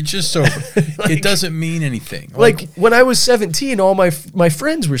 Yeah, you're just sober. It doesn't mean anything. Like when I was 17, all my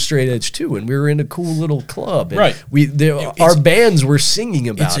friends were straight edge too, and we were in a cool little club. And right. Our bands were singing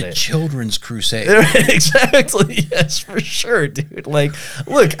about it. It's a children's crusade. Exactly. Yes, for sure, dude. Like,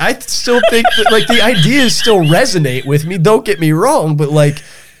 look, I still think that like the ideas still resonate with me. Don't get me wrong, but like,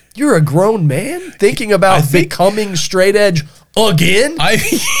 you're a grown man thinking about becoming straight edge again?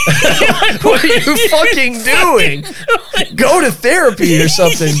 What are you fucking doing? Go to therapy or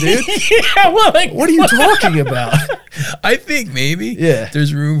something, dude. Yeah, well, like, what are you talking about? I think maybe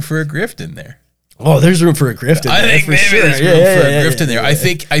there's room for a grift in there. Oh, there's room for a grift in there. I think for maybe sure. there's room for a grift in there. I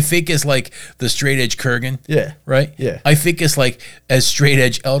think it's like the straight edge Kurgan. Yeah. Right? Yeah. I think it's like as straight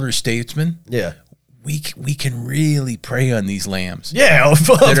edge elder statesman. Yeah. we can really prey on these lambs. Yeah,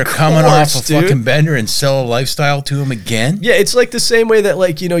 That are coming off a dude. fucking bender and sell a lifestyle to them again. Yeah, it's like the same way that,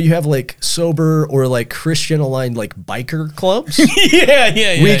 like, you know, you have like sober or like Christian aligned like biker clubs.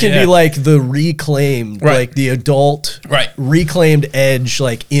 yeah. We can be like the reclaimed, Right. like the adult, Right. reclaimed edge,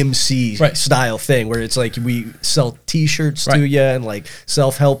 like MC Right. style thing, where it's like we sell T-shirts to Right. you and like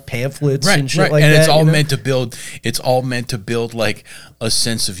self-help pamphlets right, and shit right. like and that. it's all you know? meant to build. It's all meant to build like a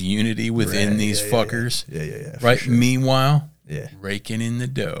sense of unity within Right, these yeah, fuckers. Yeah, for Right. sure. Meanwhile, Yeah. raking in the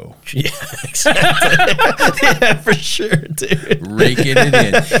dough, Yeah, exactly. Yeah, for sure, dude. raking it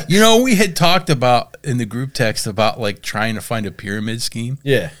in. You know, we had talked about in the group text about like trying to find a pyramid scheme.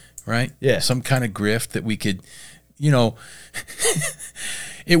 Yeah, Right. Yeah. Some kind of grift that we could, you know.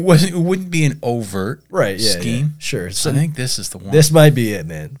 It wouldn't be an overt right. Yeah, scheme. yeah. Sure. So I think this is the one. this might be it,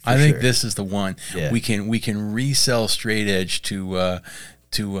 man. for I think sure. this is the one. Yeah. We can resell straight edge to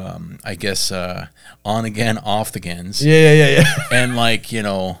I guess on again, off agains. Yeah. And like, you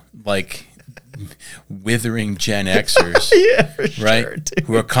know, like withering Gen Xers, Yeah, for sure, right? dude.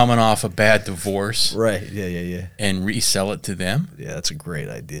 Who are coming off a bad divorce Right. Yeah. and resell it to them. Yeah, that's a great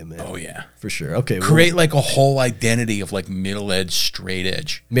idea, man. Oh yeah. For sure. Okay. well, Create like a whole identity of like middle edge, straight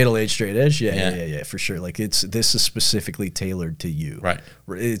edge. middle-aged straight edge. Yeah. Yeah, for sure. Like this is specifically tailored to you. Right.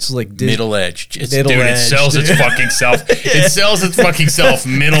 It's like Middle edge. It's, Middle dude, edge, it sells its dude. fucking self. It sells its fucking self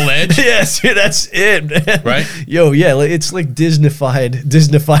middle edge. Yes, dude, that's it, man. Right? Yo, yeah, like, it's like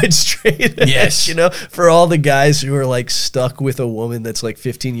Disneyfied straight edge, Yes. you know, for all the guys who are like stuck with a woman that's like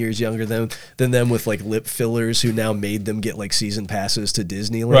 15 years younger than them with like lip fillers who now made them get like season passes to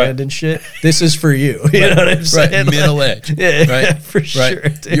Disneyland Right. and shit. This is for you. You know what I'm saying? Right, Like, middle edge. Yeah, right, for right. sure,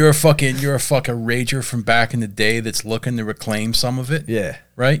 dude. You're a fucking rager from back in the day that's looking to reclaim some of it. Yeah.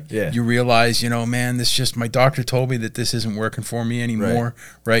 Right. Yeah. You realize, you know, man, this just my doctor told me that this isn't working for me anymore.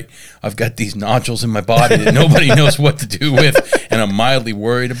 Right. I've got these nodules in my body that nobody knows what to do with, and I'm mildly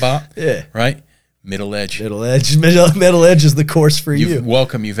worried about. Yeah. Right. Middle edge. Middle edge. Middle edge is the course for you.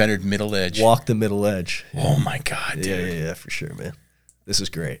 You've entered middle edge. Walk the middle edge. Oh my god, dude. Yeah, for sure, man. This is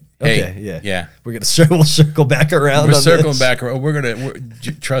great. Hey, Okay, yeah. yeah. We're gonna we'll circle back around. We're on circling this. back around.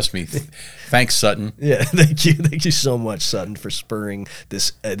 Trust me. Thanks, Sutton. Yeah, thank you so much, Sutton, for spurring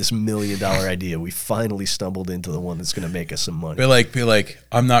this $1 million idea. We finally stumbled into the one that's gonna make us some money. Be like,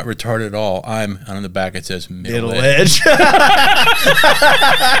 I'm not retarded at all. And on the back it says middle Middle edge. edge.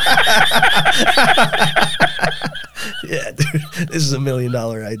 Yeah, dude, this is $1 million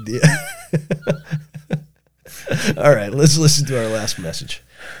idea. All right, let's listen to our last message.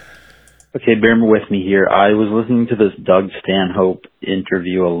 Okay, bear with me here. I was listening to this Doug Stanhope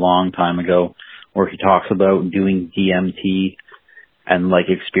interview a long time ago where he talks about doing DMT and like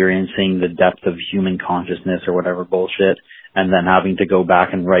experiencing the depth of human consciousness or whatever bullshit, and then having to go back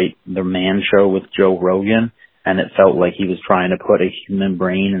and write The Man Show with Joe Rogan, and it felt like he was trying to put a human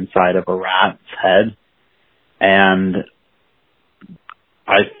brain inside of a rat's head. And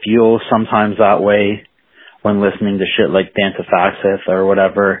I feel sometimes that way when listening to shit like Dantifaxis or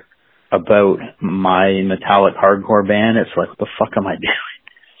whatever about my metallic hardcore band. It's like, what the fuck am I doing?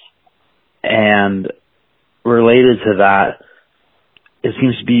 And related to that, it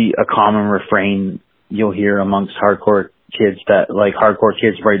seems to be a common refrain you'll hear amongst hardcore kids that like hardcore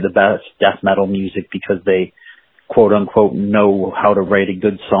kids write the best death metal music because they quote unquote know how to write a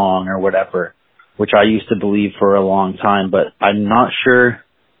good song or whatever, which I used to believe for a long time, but I'm not sure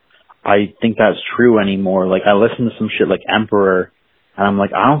I think that's true anymore. Like I listen to some shit like Emperor and I'm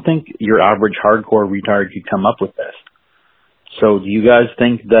like, I don't think your average hardcore retard could come up with this. So do you guys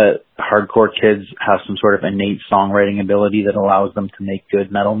think that hardcore kids have some sort of innate songwriting ability that allows them to make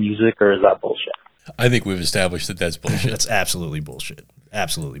good metal music, or is that bullshit? I think we've established that that's bullshit. That's absolutely bullshit.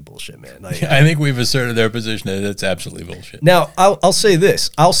 Absolutely bullshit, man. Like, I think we've asserted their position that it's absolutely bullshit. now, I'll say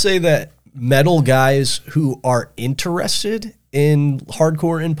this. I'll say that metal guys who are interested in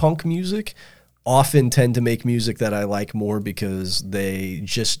hardcore and punk music often tend to make music that I like more because they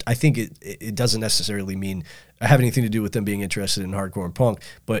just, I think it doesn't necessarily mean have anything to do with them being interested in hardcore and punk,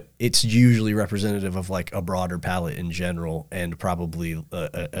 but it's usually representative of like a broader palette in general, and probably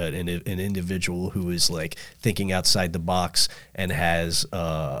an individual who is like thinking outside the box and has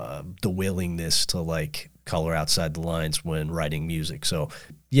the willingness to like color outside the lines when writing music. So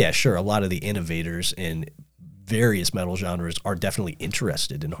yeah, sure, a lot of the innovators in various metal genres are definitely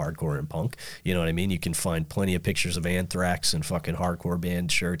interested in hardcore and punk. You know what I mean? You can find plenty of pictures of Anthrax and fucking hardcore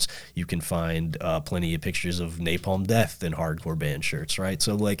band shirts. You can find plenty of pictures of Napalm Death in hardcore band shirts, right?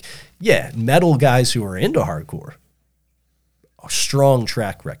 So like, yeah, metal guys who are into hardcore, a strong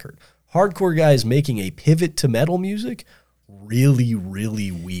track record. Hardcore guys making a pivot to metal music, really,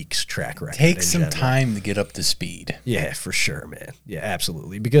 really weak track record. Take in some general. time to get up to speed. Yeah, for sure, man. Yeah,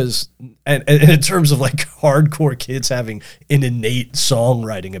 absolutely. Because, and in terms of like hardcore kids having an innate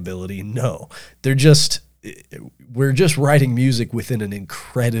songwriting ability, no. We're just writing music within an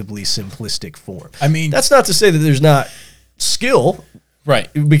incredibly simplistic form. I mean, that's not to say that there's not skill. Right.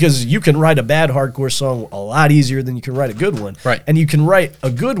 Because you can write a bad hardcore song a lot easier than you can write a good one. Right. And you can write a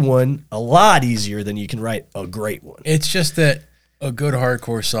good one a lot easier than you can write a great one. It's just that a good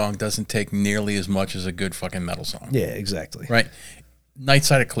hardcore song doesn't take nearly as much as a good fucking metal song. Yeah, exactly. Right.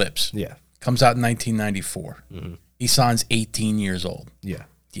 Nightside Eclipse. Yeah. Comes out in 1994. Isan's 18 years old. Yeah.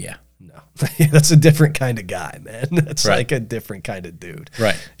 Yeah. No, that's a different kind of guy, man. That's Right. like a different kind of dude.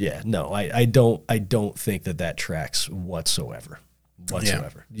 Right. Yeah. No, I don't think that tracks whatsoever.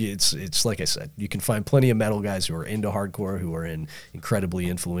 It's like I said, you can find plenty of metal guys who are into hardcore, who are in incredibly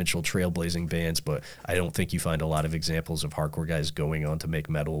influential trailblazing bands, but I don't think you find a lot of examples of hardcore guys going on to make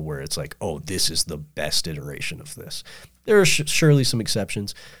metal where it's like, oh, this is the best iteration of this. There are surely some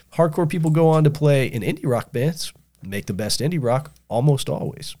exceptions. Hardcore people go on to play in indie rock bands, make the best indie rock almost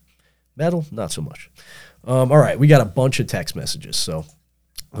always. Metal, not so much. All right, we got a bunch of text messages, so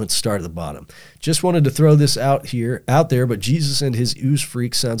let's start at the bottom. Just wanted to throw this out there, but Jesus and His Ooze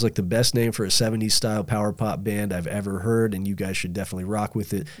Freak sounds like the best name for a 70s style power pop band I've ever heard, and you guys should definitely rock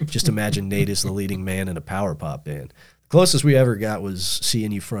with it. Just imagine Nate as the leading man in a power pop band. The closest we ever got was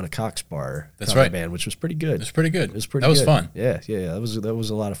seeing you front a Cox Bar That's cover right. band, which was pretty good. It was pretty good. It was pretty That was good. fun. Yeah, that was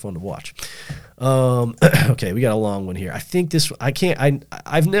a lot of fun to watch. Okay, we got a long one here. I think this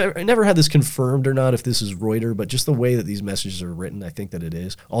I've never had this confirmed or not if this is Reuter, but just the way that these messages are written, I think that it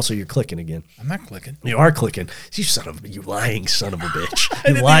is. Also, you're clicking again. I'm not clicking. You are clicking. You lying son of a bitch. I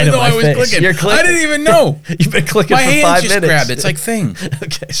You didn't lied even to know my I was face. clicking. You're clicking. I didn't even know. You've been clicking My for hands 5 just minutes. grabbed. It's like thing.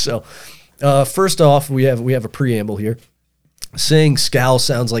 Okay, so first off, we have a preamble here. Saying Scowl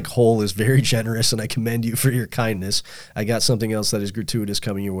sounds like whole is very generous, and I commend you for your kindness. I got something else that is gratuitous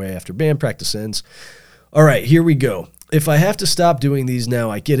coming your way after band practice ends. All right, here we go. If I have to stop doing these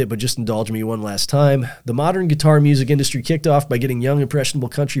now, I get it, but just indulge me one last time. The modern guitar music industry kicked off by getting young, impressionable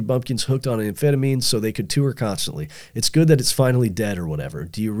country bumpkins hooked on amphetamines so they could tour constantly. It's good that it's finally dead or whatever.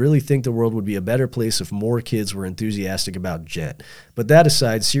 Do you really think the world would be a better place if more kids were enthusiastic about Jet? But that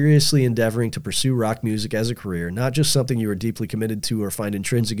aside, seriously endeavoring to pursue rock music as a career, not just something you are deeply committed to or find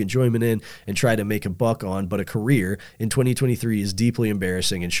intrinsic enjoyment in and try to make a buck on, but a career in 2023 is deeply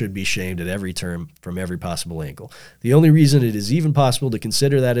embarrassing and should be shamed at every turn from every possible angle. The only reason it is even possible to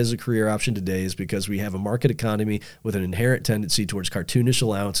consider that as a career option today is because we have a market economy with an inherent tendency towards cartoonish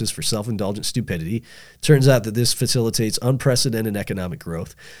allowances for self-indulgent stupidity. Turns out that this facilitates unprecedented economic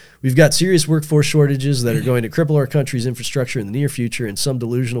growth. We've got serious workforce shortages that are going to cripple our country's infrastructure in the near future, and some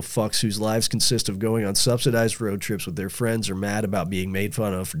delusional fucks whose lives consist of going on subsidized road trips with their friends are mad about being made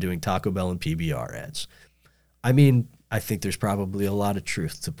fun of for doing Taco Bell and PBR ads. I mean, I think there's probably a lot of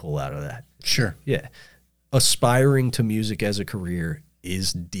truth to pull out of that. Sure. Yeah. Aspiring to music as a career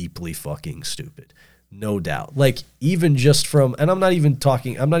is deeply fucking stupid. No doubt. Like, even just from, and I'm not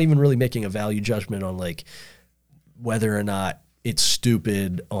even really making a value judgment on like whether or not it's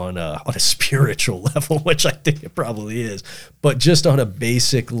stupid on a spiritual level, which I think it probably is, but just on a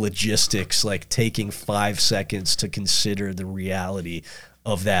basic logistics, like taking 5 seconds to consider the reality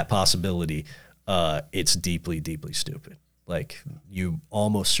of that possibility, it's deeply, deeply stupid. Like, you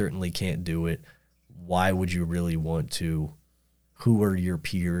almost certainly can't do it. Why would you really want to? Who are your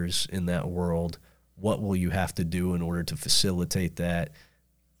peers in that world? What will you have to do in order to facilitate that?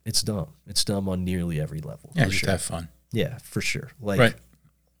 It's dumb. It's dumb on nearly every level. Yeah, for just sure. have fun. Yeah, for sure. Like, Right.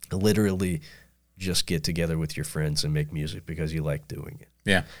 literally just get together with your friends and make music because you like doing it.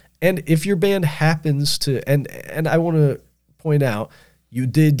 Yeah. And if your band happens to, and I want to point out, you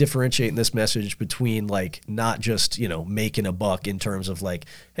did differentiate in this message between like not just, making a buck in terms of like,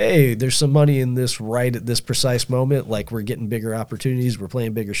 hey, there's some money in this right at this precise moment. Like, we're getting bigger opportunities. We're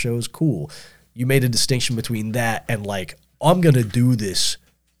playing bigger shows. Cool. You made a distinction between that and like, I'm going to do this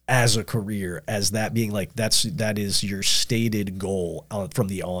as a career, as that being like, that is your stated goal from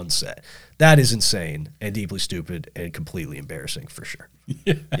the onset. That is insane and deeply stupid and completely embarrassing for sure.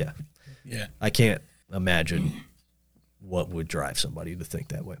 Yeah. Yeah. I can't imagine what would drive somebody to think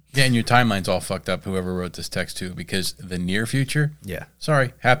that way. Yeah, and your timeline's all fucked up, whoever wrote this text too, because the near future, Yeah.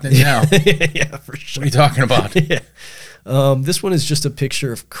 sorry, happening now. Yeah, for sure. What are you talking about? Yeah. This one is just a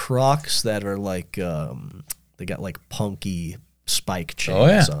picture of Crocs that are like, they got like punky spike chains Oh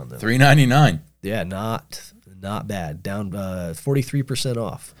yeah, on them. $3.99. Yeah, not bad. Down 43%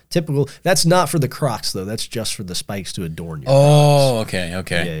 off. Typical. That's not for the Crocs though. That's just for the spikes to adorn your. Oh, okay,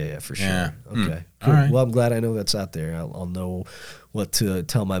 okay. Yeah, for sure. Yeah. Okay. All Cool. right. Well, I'm glad I know that's out there. I'll know what to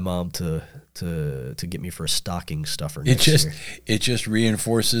tell my mom to get me for a stocking stuffer next year. It just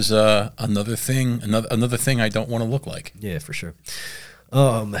reinforces another thing I don't want to look like. Yeah, for sure.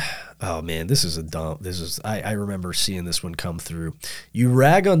 Oh man, I remember seeing this one come through. You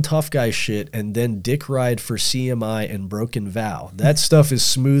rag on tough guy shit and then dick ride for CMI and Broken Vow. That stuff is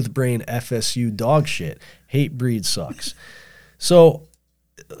smooth brain FSU dog shit. Hate breed sucks. So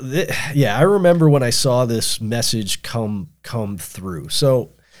yeah, I remember when I saw this message come through.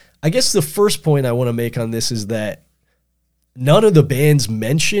 So I guess the first point I want to make on this is that none of the bands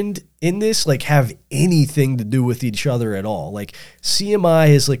mentioned in this like have anything to do with each other at all. Like CMI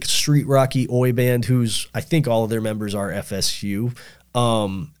is like a street rocky oi band who's, I think all of their members are FSU.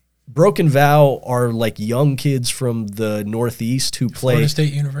 Broken Vow are like young kids from the Northeast who play Florida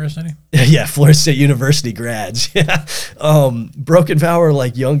State University. Yeah, Florida State University grads. Yeah. Broken Vow are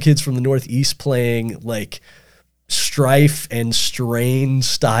like young kids from the Northeast playing like Strife and Strain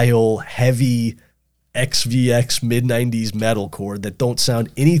style heavy XVX mid-90s metalcore that don't sound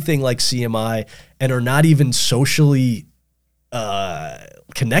anything like CMI and are not even socially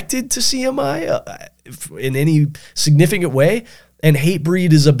connected to CMI in any significant way. And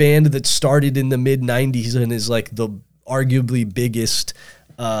Hatebreed is a band that started in the mid-90s and is like the arguably biggest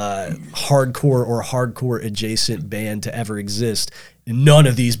hardcore or hardcore adjacent band to ever exist. None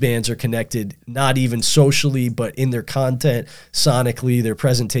of these bands are connected, not even socially, but in their content, sonically, their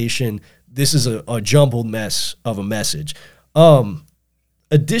presentation. This is a jumbled mess of a message.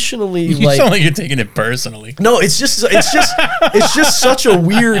 Additionally, You sound like you're taking it personally. no, it's just such a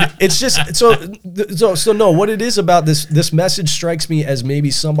weird. It's just so no. What it is about this message strikes me as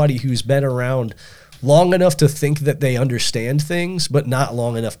maybe somebody who's been around long enough to think that they understand things, but not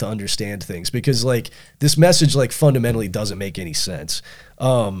long enough to understand things, because like this message like fundamentally doesn't make any sense.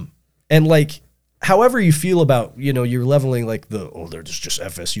 And like, however you feel about, you're leveling like they're just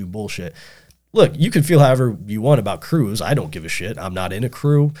FSU bullshit. Look, you can feel however you want about crews. I don't give a shit. I'm not in a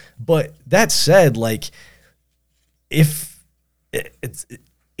crew. But that said, like, if it's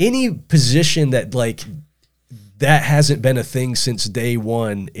any position that like that hasn't been a thing since day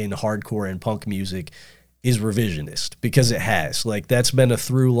one in hardcore and punk music is revisionist, because it has. Like, that's been a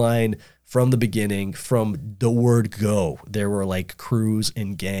through line from the beginning, from the word go. There were like crews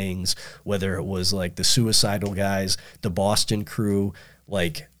and gangs, whether it was like the Suicidal guys, the Boston crew,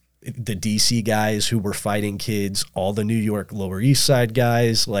 like the DC guys who were fighting kids, all the New York Lower East Side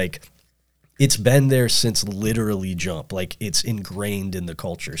guys. Like, it's been there since literally jump. Like, it's ingrained in the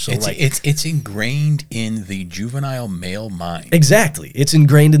culture. So it's ingrained in the juvenile male mind. Exactly. It's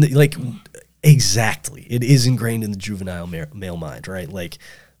ingrained in exactly. It is ingrained in the juvenile male mind, right? Like,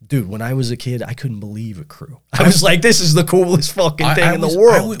 dude, when I was a kid, I couldn't believe a crew. I was like, this is the coolest fucking thing in the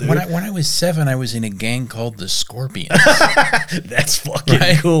world, dude. When I was 7, I was in a gang called the Scorpions. That's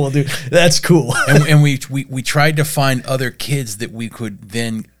fucking cool, dude. That's cool. and we tried to find other kids that we could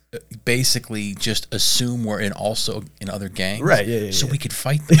then basically just assume were also in other gangs. Right, yeah. So we could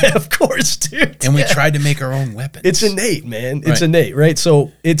fight them. Yeah, of course, dude. And we tried to make our own weapons. It's innate, man. It's innate, right?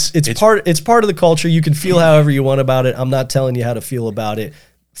 So it's part of the culture. You can feel however you want about it. I'm not telling you how to feel about it.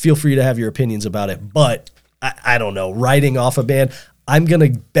 Feel free to have your opinions about it. But I don't know, writing off a band, I'm going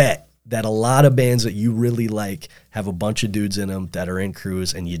to bet that a lot of bands that you really like have a bunch of dudes in them that are in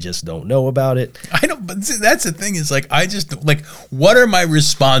crews and you just don't know about it. I don't, but see, that's the thing is like, I just like, what are my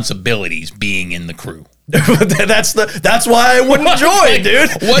responsibilities being in the crew? That's why I wouldn't join, dude.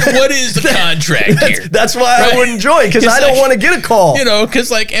 What is the contract here? That's why I wouldn't join, because I don't want to get a call.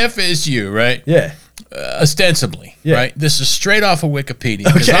 Because like FSU, right? Yeah. Ostensibly, right? This is straight off of Wikipedia.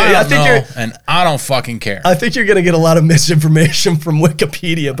 Okay, I think you're, and I don't fucking care. I think you're going to get a lot of misinformation from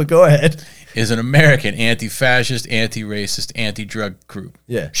Wikipedia, but go ahead. Is an American anti-fascist, anti-racist, anti-drug group.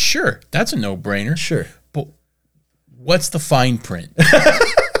 Yeah. Sure, that's a no-brainer. Sure. But what's the fine print?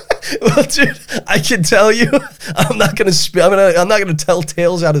 Well, dude, I can tell you, I'm not gonna tell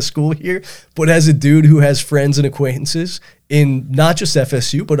tales out of school here, but as a dude who has friends and acquaintances in not just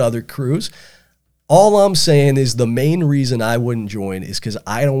FSU but other crews, all I'm saying is the main reason I wouldn't join is because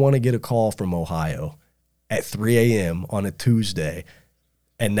I don't want to get a call from Ohio at 3 a.m. on a Tuesday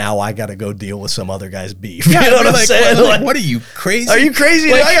and now I got to go deal with some other guy's beef. Yeah, you know what I'm like, saying? like, what are you, crazy? Are you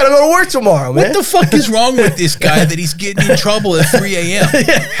crazy? Like, I got to go to work tomorrow, man. what the fuck is wrong with this guy that he's getting in trouble at 3 a.m.?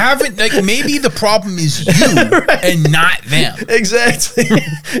 Haven't, like, maybe the problem is you and not them. Exactly.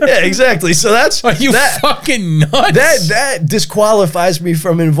 Yeah, exactly. So that's Are you fucking nuts? That disqualifies me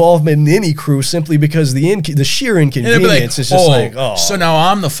from involvement in any crew simply because the sheer And they'd be inconvenience is just like, oh. so now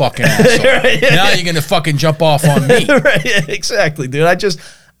I'm the fucking asshole. Now you're gonna fucking jump off on me. Right, yeah, exactly, dude.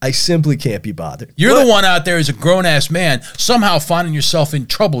 I simply can't be bothered. You're the one out there as a grown ass man somehow finding yourself in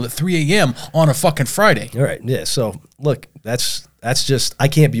trouble at 3 a.m. on a fucking Friday. All right, yeah. So look, that's just I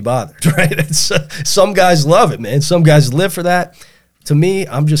can't be bothered, right? Some guys love it, man. Some guys live for that. To me,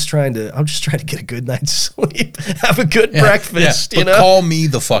 I'm just trying to get a good night's sleep, have a good breakfast, but call me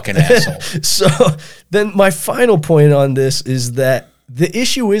the fucking asshole. So then my final point on this is that the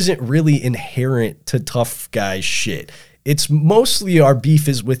issue isn't really inherent to tough guy shit. It's mostly our beef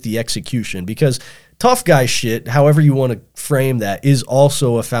is with the execution, because tough guy shit, however you want to frame that, is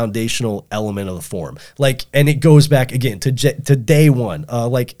also a foundational element of the form. Like, and it goes back again to day one,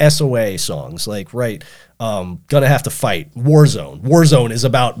 like SOA songs, like, right. Gonna have to fight. Warzone. Warzone is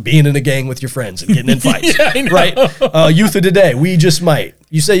about being in a gang with your friends and getting in fights, right? Youth of Today, we just might.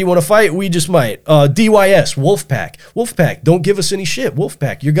 You say you want to fight, we just might. DYS, Wolfpack. Wolfpack, don't give us any shit.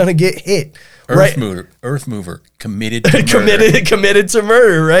 Wolfpack, you're gonna get hit. Earth mover, committed to murder. committed to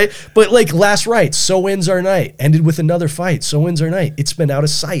murder, right? But like Last Rites, So Ends Our Night, ended with another fight. So Ends Our Night. It's been out of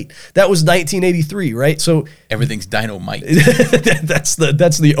sight. That was 1983, right? So everything's dynamite. that's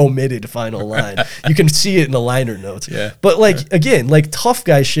the omitted final line. You can see it in the liner notes. Yeah. But like again, like tough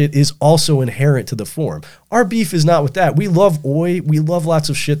guy shit is also inherent to the form. Our beef is not with that. We love Oi. We love lots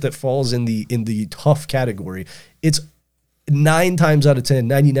of shit that falls in the tough category. It's 9 times out of 10,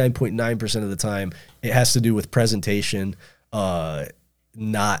 99.9% of the time, it has to do with presentation, not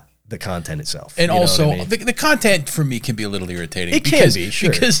the content itself. And You know also, what I mean? the content for me can be a little irritating. It can be, sure.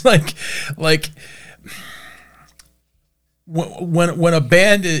 Because like when a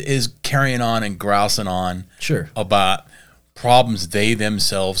band is carrying on and grousing on Sure. about problems they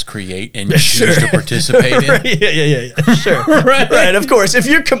themselves create and choose to participate in. Right, yeah. Sure. right. Of course. If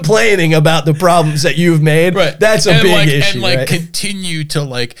you're complaining about the problems that you've made, that's a big issue. And right?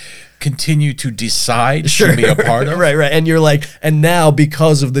 continue to decide to be a part of. Right. And you're like, and now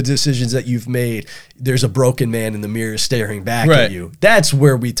because of the decisions that you've made, there's a broken man in the mirror staring back at you. That's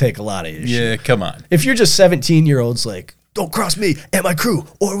where we take a lot of issue. Yeah, come on. If you're just 17-year-olds like, don't cross me and my crew,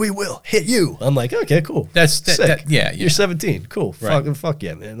 or we will hit you. I'm like, okay, cool. Sick. Yeah. You're 17. Cool. Right. Fuck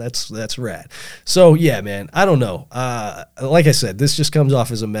yeah, man. That's rad. So yeah, man. I don't know. Like I said, this just comes off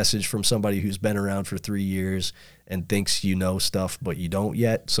as a message from somebody who's been around for 3 years and thinks you know stuff, but you don't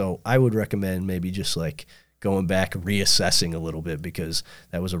yet. So I would recommend maybe just like going back, reassessing a little bit, because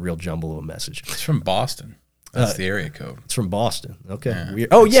that was a real jumble of a message. It's from Boston. That's the area code. It's from Boston. Okay. Yeah. Weird.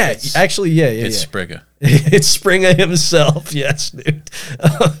 Oh yeah, actually, yeah. It's Springer. It's Springer himself. Yes, dude.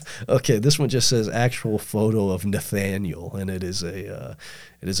 Okay, this one just says actual photo of Nathaniel, and it is a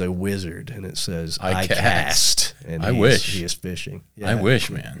wizard, and it says I cast. And I wish he is fishing. Yeah, I wish,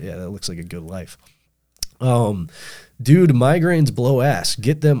 man. Yeah, that looks like a good life. Dude, migraines blow ass.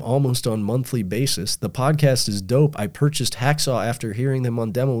 Get them almost on monthly basis. The podcast is dope. I purchased Hacksaw after hearing them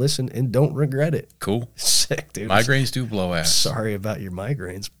on Demo Listen and don't regret it. Cool. Sick, dude. Migraines do blow ass. Sorry about your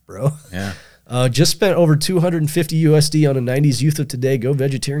migraines, bro. Yeah. Just spent over $250 USD on a 90s Youth of Today Go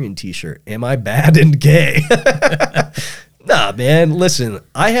Vegetarian t-shirt. Am I bad and gay? Nah, man. Listen,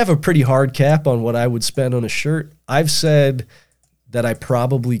 I have a pretty hard cap on what I would spend on a shirt. I've said that I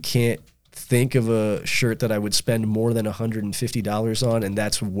probably can't think of a shirt that I would spend more than $150 on, and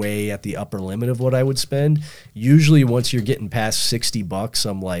that's way at the upper limit of what I would spend. Usually once you're getting past $60,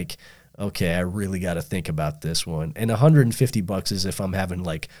 I'm like, okay, I really got to think about this one. And $150 is if I'm having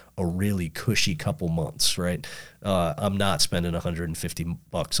like a really cushy couple months, right? I'm not spending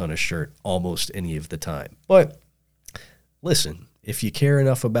 $150 on a shirt almost any of the time. But listen, if you care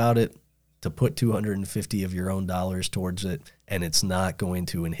enough about it to put $250 of your own dollars towards it, and it's not going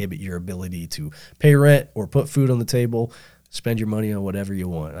to inhibit your ability to pay rent or put food on the table, spend your money on whatever you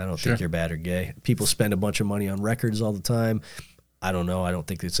want. I don't think you're bad or gay. People spend a bunch of money on records all the time. I don't know. I don't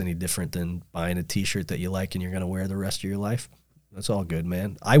think it's any different than buying a t-shirt that you like and you're going to wear the rest of your life. That's all good,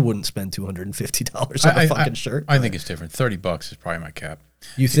 man. I wouldn't spend $250 on a fucking shirt. I think it's different. $30 is probably my cap.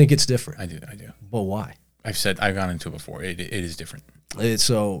 You think it's different? I do. Well, why? I've gone into it before. It is different.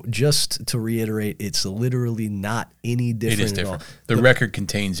 So just to reiterate, it's literally not any different. It is different. The record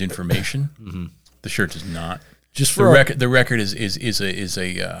contains information. The shirt does not. Just for the record is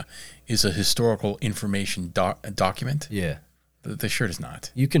a historical information document. Yeah. The shirt is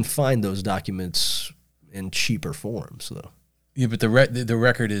not. You can find those documents in cheaper forms, though. Yeah, but the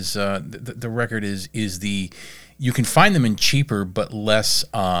record is the record is the you can find them in cheaper but less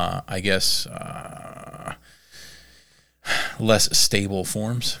I guess less stable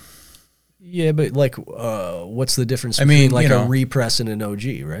forms. Yeah, but like, what's the difference I between mean, like you know, a repress and an OG,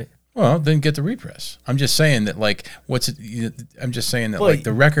 right? Well, then get the repress. I'm just saying that like I'm just saying that Well, like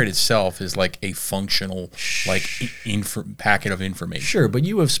the record itself is like a functional like packet of information. Sure, but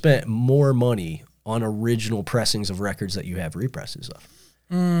you have spent more money on original pressings of records that you have represses of.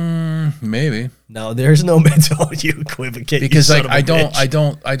 Maybe. No, there's no mental you equivocate Because you like son of a bitch.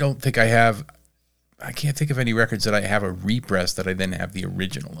 I don't think I have. I can't think of any records that I have a repress that I then have the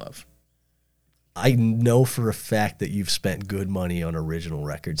original of. I know for a fact that you've spent good money on original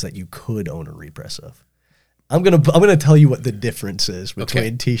records that you could own a repress of. I'm gonna tell you what the difference is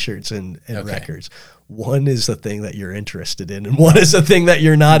between T-shirts and records. One is the thing that you're interested in, and one is the thing that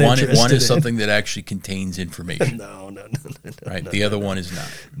you're not interested in. One is something that actually contains information. No. Right. The other one is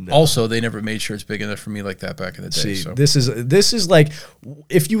not. No. Also, they never made shirts big enough for me like that back in the day. See, so. this is like,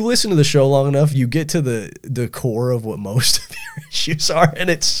 if you listen to the show long enough, you get to the core of what most of your issues are, and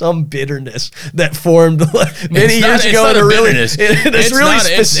it's some bitterness that formed many years ago. It's not a bitterness. It's really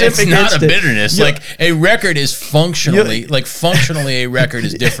specific. It's not a bitterness. Like a record is functionally a record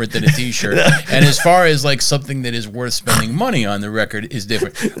is different than a T-shirt, and as far as like something that is worth spending money on, the record is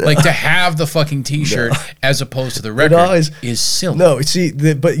different. Like to have the fucking T-shirt as opposed to the record is silly. No, see,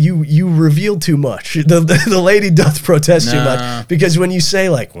 but you revealed too much. The lady doth protest too much, because when you say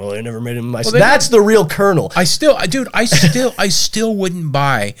like, well, I never made him myself, that's the real kernel. I still wouldn't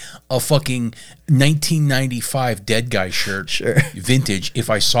buy a fucking 1995 Dead Guy shirt, vintage,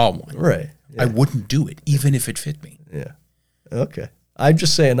 if I saw one. Right. Yeah. I wouldn't do it, even if it fit me. Yeah. Okay. I'm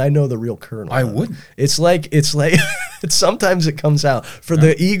just saying, I know the real kernel. I wouldn't. It's like sometimes it comes out for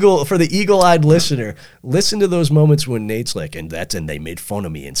the eagle-eyed listener. Listen to those moments when Nate's like, and they made fun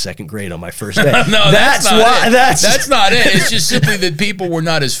of me in second grade on my first day. No, that's not it. It's just simply that people were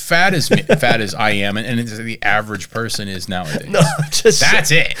not as fat as I am, and it's the average person is nowadays. No,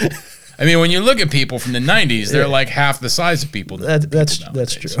 that's it. I mean, when you look at people from the 90s, they're like half the size of people. That's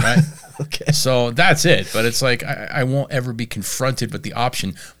true. Right? Okay. So that's it. But it's like I won't ever be confronted with the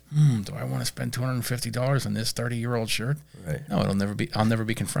option, do I want to spend $250 on this 30-year-old shirt? Right. No, I'll never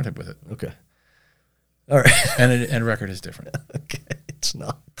be confronted with it. Okay. All right. And a record is different. Okay. It's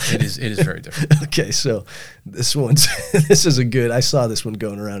not. It is very different. Okay, so this is a good. I saw this one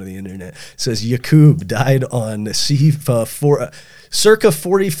going around on the internet. It says Yakub died on circa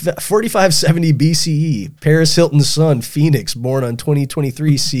 4570 BCE. Paris Hilton's son, Phoenix, born on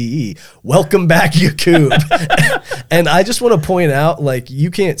 2023 CE. Welcome back, Yakub. And I just want to point out, like,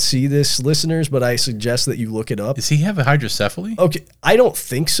 you can't see this, listeners, but I suggest that you look it up. Does he have a hydrocephaly? Okay, I don't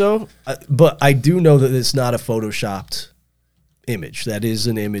think so, but I do know that it's not a photoshopped image. That is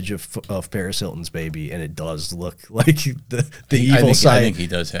an image of Paris Hilton's baby, and it does look like the evil side. I think he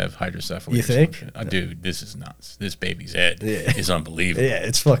does have hydrocephaly. You think? Dude, this is nuts. This baby's head is unbelievable. Yeah,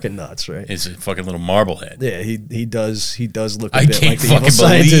 it's fucking nuts, right? It's a fucking little marble head. Yeah, he does look a bit like the evil believe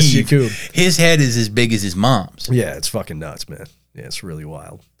scientist Yakub. His head is as big as his mom's. Yeah, it's fucking nuts, man. Yeah, it's really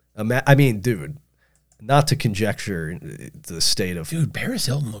wild. I mean, dude, not to conjecture the state of... Dude, Paris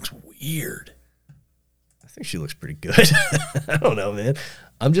Hilton looks weird. I think she looks pretty good. I don't know, man.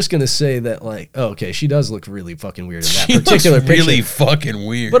 I'm just gonna say that, like, okay, she does look really fucking weird in that particular picture. Really fucking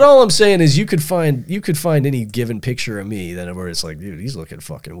weird. But all I'm saying is, you could find any given picture of me that where it's like, dude, he's looking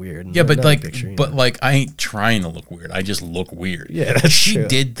fucking weird. And yeah, but like, picture, I ain't trying to look weird. I just look weird. Yeah, that's she true.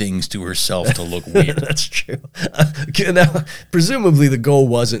 did things to herself to look weird. That's true. Now, presumably, the goal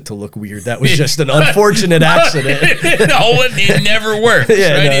wasn't to look weird. That was just an unfortunate accident. No, it never works.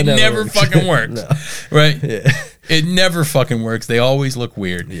 Yeah, right? no, It never fucking works. No. Right? Yeah. It never fucking works. They always look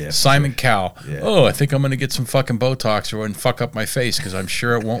weird. Yeah, Simon Cowell. Yeah. Oh, I think I'm going to get some fucking Botox and fuck up my face because I'm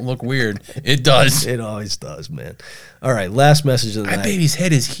sure it won't look weird. It does. It always does, man. All right, last message of the night. My baby's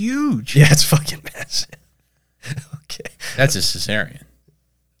head is huge. Yeah, it's fucking massive. Okay. That's a cesarean.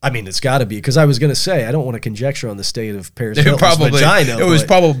 I mean, it's got to be, because I was going to say, I don't want to conjecture on the state of Paris Hilton's vagina. It was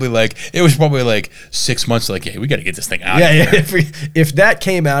probably like 6 months. Like, hey, we got to get this thing out. Yeah, of here. If that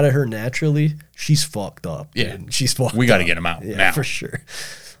came out of her naturally, she's fucked up. Yeah, dude. She's fucked. We got to up. get him out Yeah, now for sure.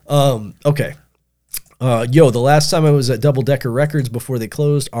 Okay. The last time I was at Double Decker Records before they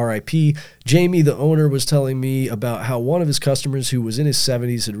closed, RIP, Jamie, the owner, was telling me about how one of his customers who was in his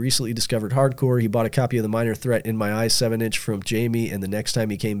 70s had recently discovered hardcore. He bought a copy of the Minor Threat In My Eyes 7-inch from Jamie, and the next time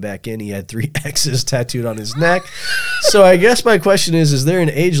he came back in, he had 3 X's tattooed on his neck. So I guess my question is there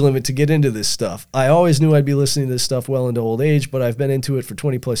an age limit to get into this stuff? I always knew I'd be listening to this stuff well into old age, but I've been into it for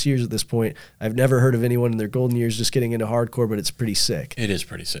 20 plus years at this point. I've never heard of anyone in their golden years just getting into hardcore, but it's pretty sick. It is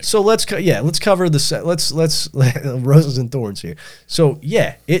pretty sick. So let's cover the set. Let's roses and thorns here. So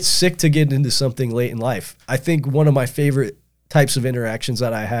yeah, it's sick to get into something late in life. I think one of my favorite types of interactions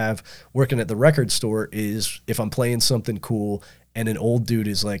that I have working at the record store is if I'm playing something cool and an old dude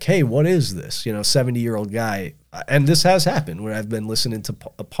is like, hey, what is this? 70-year-old guy. And this has happened where I've been listening to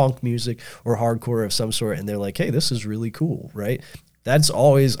punk music or hardcore of some sort, and they're like, hey, this is really cool, right? That's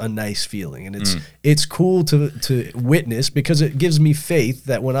always a nice feeling, and it's cool to witness because it gives me faith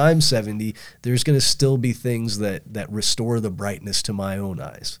that when I'm 70, there's going to still be things that restore the brightness to my own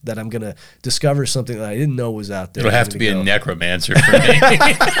eyes, that I'm going to discover something that I didn't know was out there. It'll have to be a necromancer for me.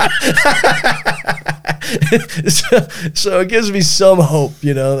 So it gives me some hope,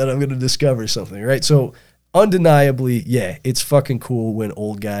 that I'm going to discover something, right? So undeniably, yeah, it's fucking cool when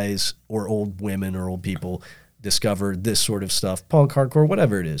old guys or old women or old people discover this sort of stuff, punk, hardcore,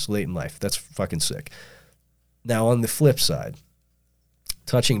 whatever it is, late in life. That's fucking sick. Now, on the flip side,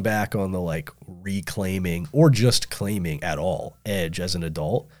 touching back on the reclaiming or just claiming at all edge as an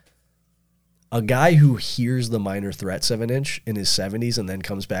adult, a guy who hears the Minor Threat 7-inch in his 70s and then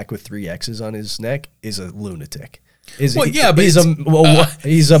comes back with 3 X's on his neck is a lunatic. He's a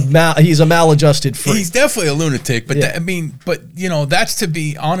maladjusted freak. He's definitely a lunatic, but that's to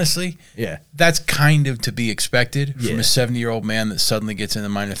be honestly, that's kind of to be expected from a 70-year-old man that suddenly gets in the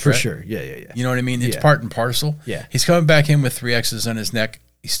Minor Threat. For sure, yeah. You know what I mean? It's part and parcel. Yeah, he's coming back in with 3 X's on his neck.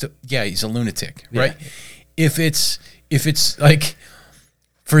 He's a lunatic, right? If it's like,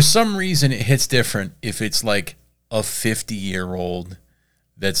 for some reason it hits different if it's like a 50-year-old.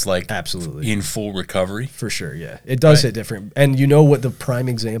 That's absolutely in full recovery. For sure, yeah. It does hit different. And you know what the prime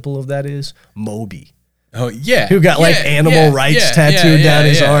example of that is? Moby. Oh, yeah. Who got animal rights tattooed down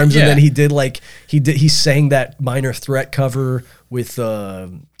his arms, and then he sang that Minor Threat cover with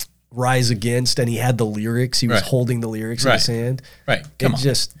Rise Against, and he had the lyrics. He was holding the lyrics in his hand. Right. Come on.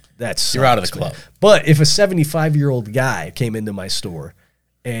 That's you're out of the club. Man. But if a 75-year-old guy came into my store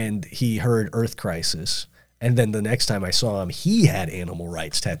and he heard Earth Crisis, and then the next time I saw him, he had animal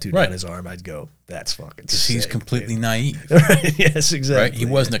rights tattooed on his arm, I'd go, that's fucking sick. He's completely naive. Right? Yes, exactly. Right? He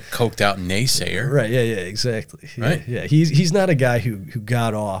wasn't a coked out naysayer. Right, yeah, exactly. Right? Yeah. He's not a guy who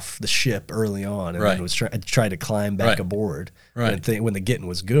got off the ship early on and then was trying to climb back aboard when the getting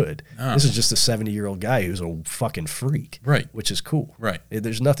was good. Oh. This is just a 70-year-old guy who's a fucking freak. Right. Which is cool. Right.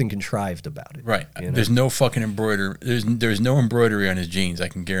 There's nothing contrived about it. Right. There's no fucking embroidery. There's no embroidery on his jeans. I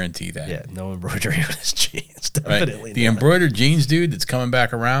can guarantee that. Yeah, no embroidery on his jeans. Definitely The embroidered jeans dude that's coming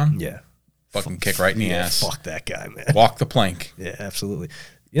back around. Yeah. Fucking kick right in the ass. Fuck that guy, man. Walk the plank. Yeah, absolutely.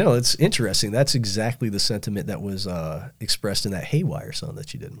 It's interesting. That's exactly the sentiment that was expressed in that Haywire song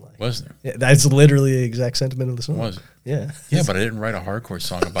that you didn't like. Was there? Yeah, that's literally the exact sentiment of the song. Was it? Yeah. Yeah, but I didn't write a hardcore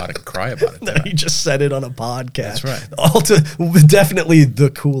song about it and cry about it. No, you just said it on a podcast. That's right. Definitely the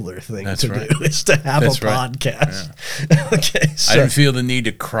cooler thing to do is to have a right. podcast. Yeah. Okay. So. I didn't feel the need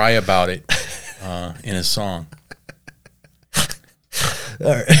to cry about it in a song. All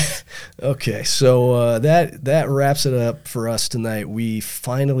right. Okay, so that wraps it up for us tonight. We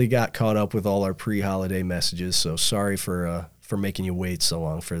finally got caught up with all our pre-holiday messages, so sorry for making you wait so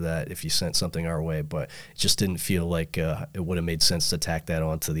long for that if you sent something our way, but it just didn't feel like it would have made sense to tack that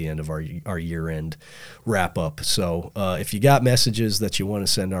on to the end of our year-end wrap-up. So if you got messages that you want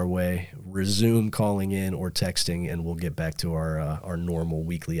to send our way, resume calling in or texting, and we'll get back to our normal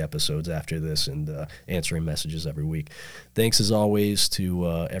weekly episodes after this and answering messages every week. Thanks, as always, to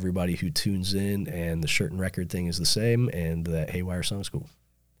everybody who tunes in, and the shirt and record thing is the same, and that Haywire Song's cool.